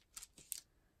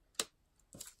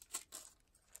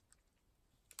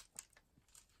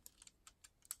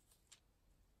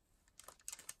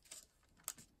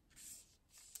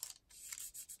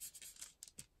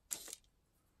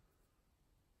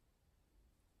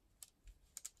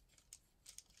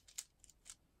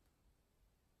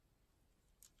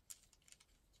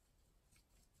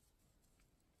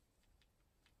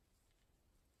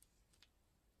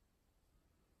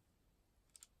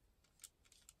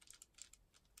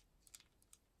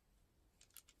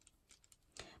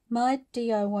 My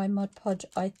DIY Mod Podge,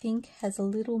 I think, has a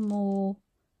little more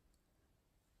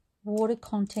water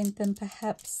content than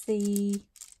perhaps the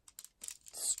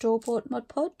store-bought Mod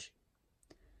Podge.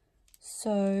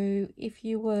 So if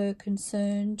you were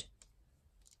concerned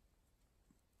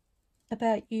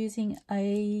about using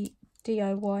a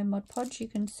DIY Mod Podge, you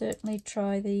can certainly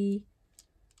try the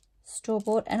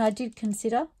store-bought. And I did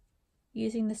consider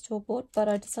using the store-bought, but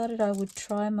I decided I would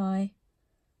try my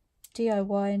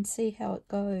DIY and see how it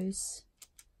goes.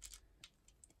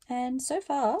 And so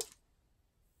far,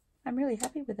 I'm really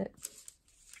happy with it.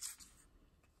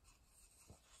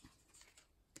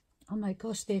 Oh my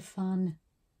gosh, they're fun.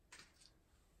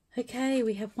 Okay,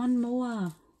 we have one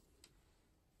more.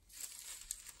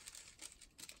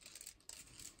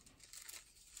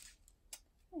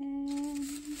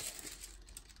 And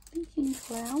thinking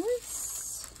flowers.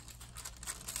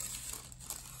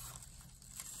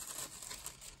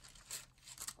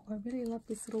 I really love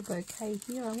this little bouquet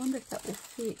here. I wonder if that will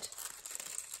fit.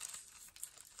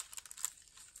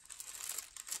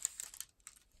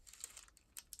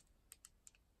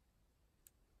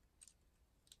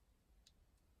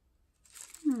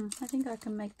 I think I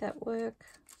can make that work.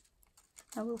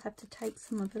 I will have to take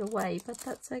some of it away, but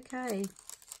that's okay.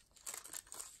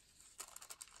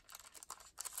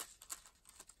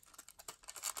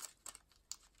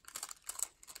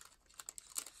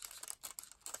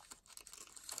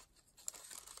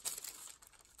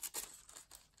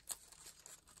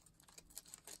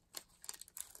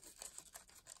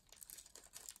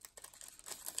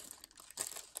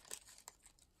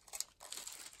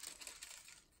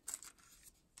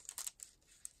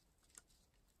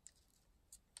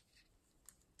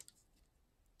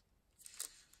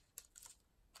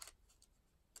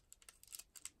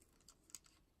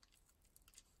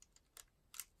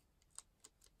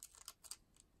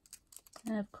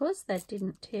 And of course that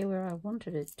didn't tear where I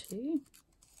wanted it to.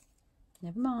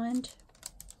 Never mind.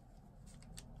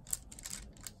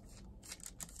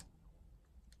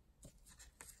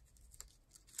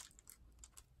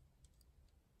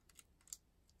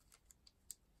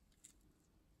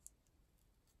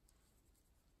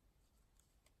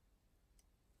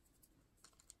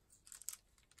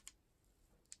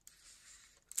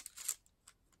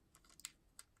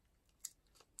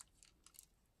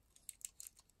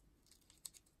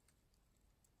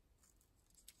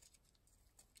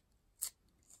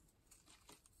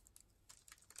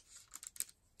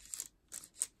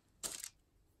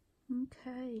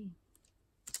 Okay.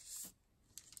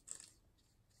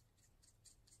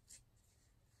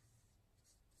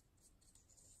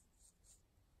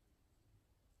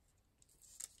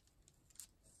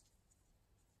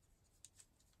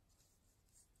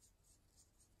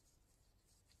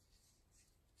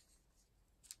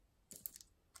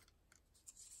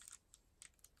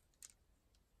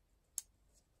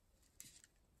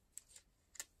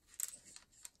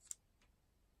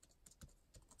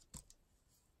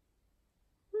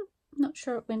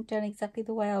 sure it went down exactly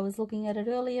the way I was looking at it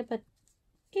earlier, but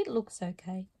it looks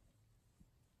okay.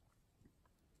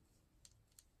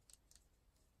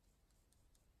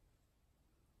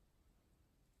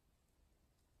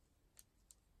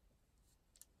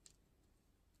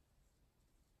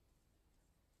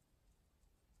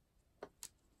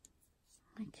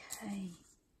 Okay.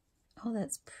 Oh,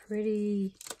 that's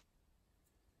pretty.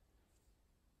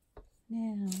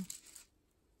 Now,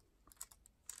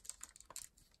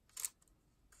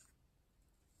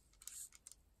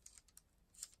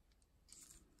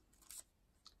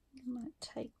 I might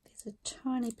take, there's a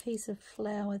tiny piece of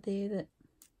flower there that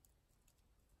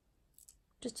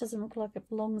just doesn't look like it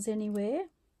belongs anywhere.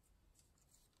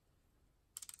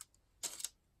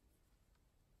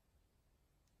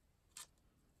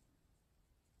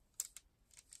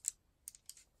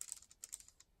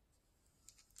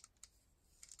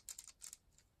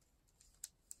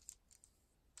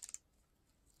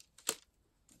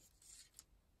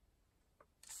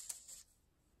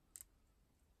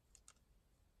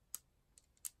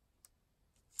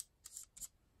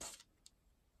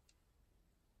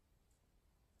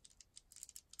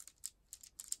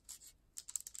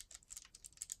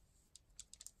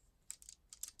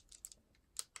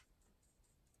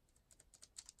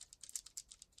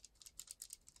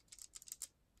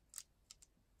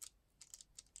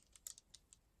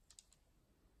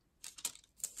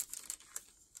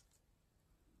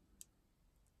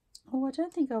 Oh, I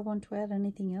don't think I want to add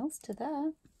anything else to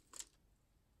that.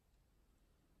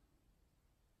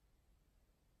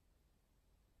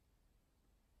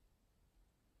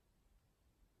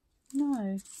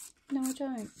 No, no I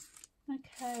don't.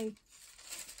 Okay.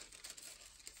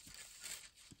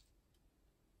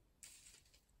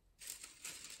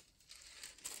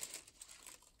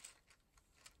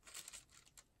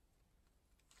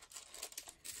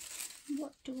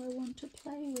 What do I want to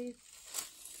play with?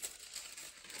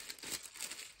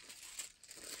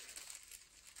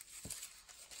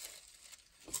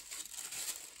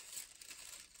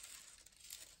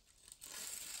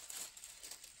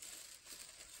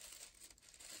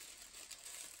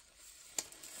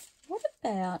 What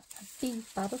about a big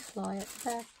butterfly at the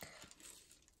back?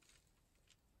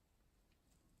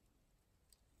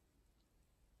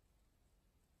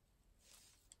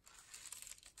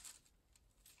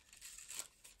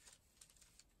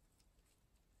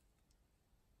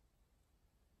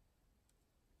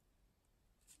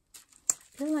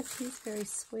 I feel like he's very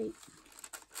sweet.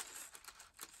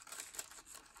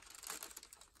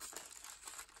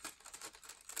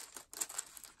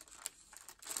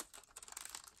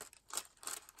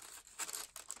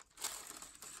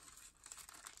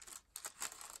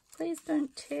 Please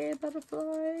don't tear,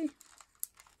 butterfly.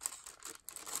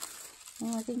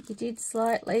 Oh, I think you did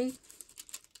slightly.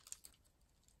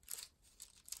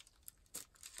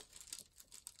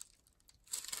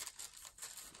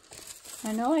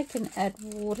 I know I can add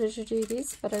water to do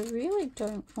this, but I really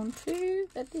don't want to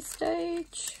at this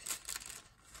stage.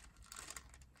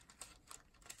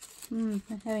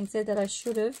 Having said that, I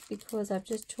should have, because I've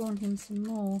just torn him some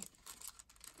more.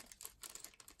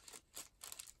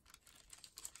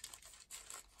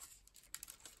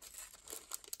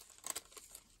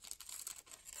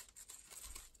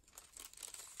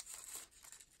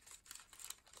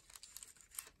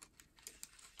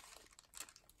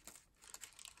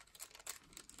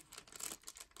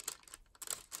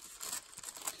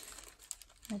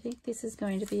 I think this is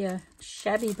going to be a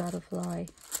shabby butterfly.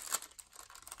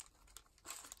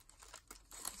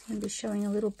 It's going to be showing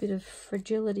a little bit of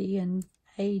fragility and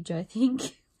age, I think,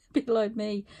 a bit like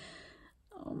me.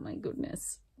 Oh my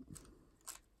goodness.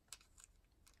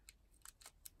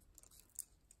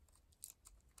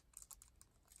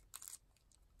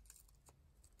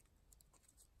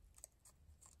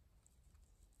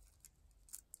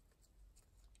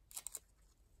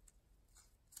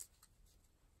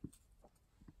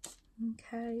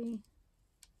 Okay.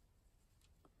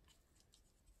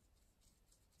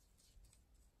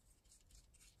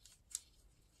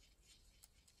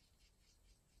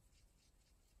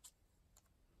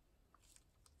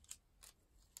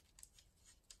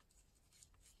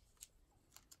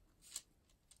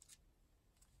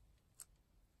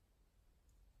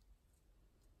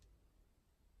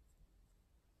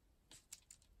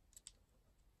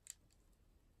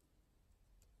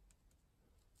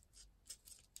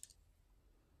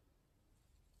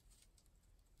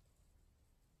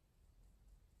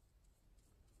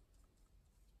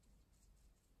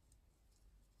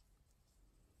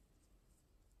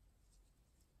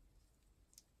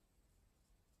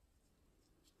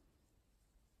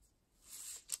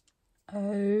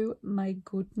 Oh my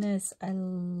goodness, I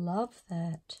love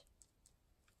that.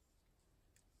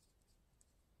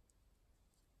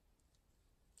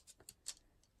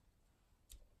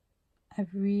 I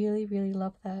really, really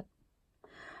love that.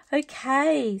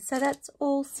 Okay, so that's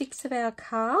all 6 of our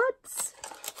cards.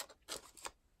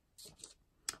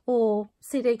 Or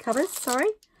CD covers, sorry.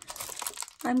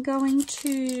 I'm going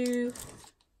to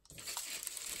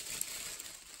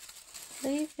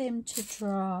leave them to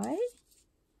dry.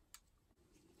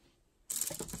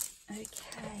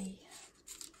 Okay.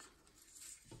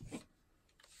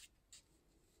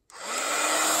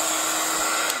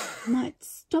 I might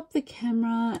stop the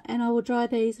camera and I will dry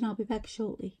these and I'll be back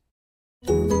shortly.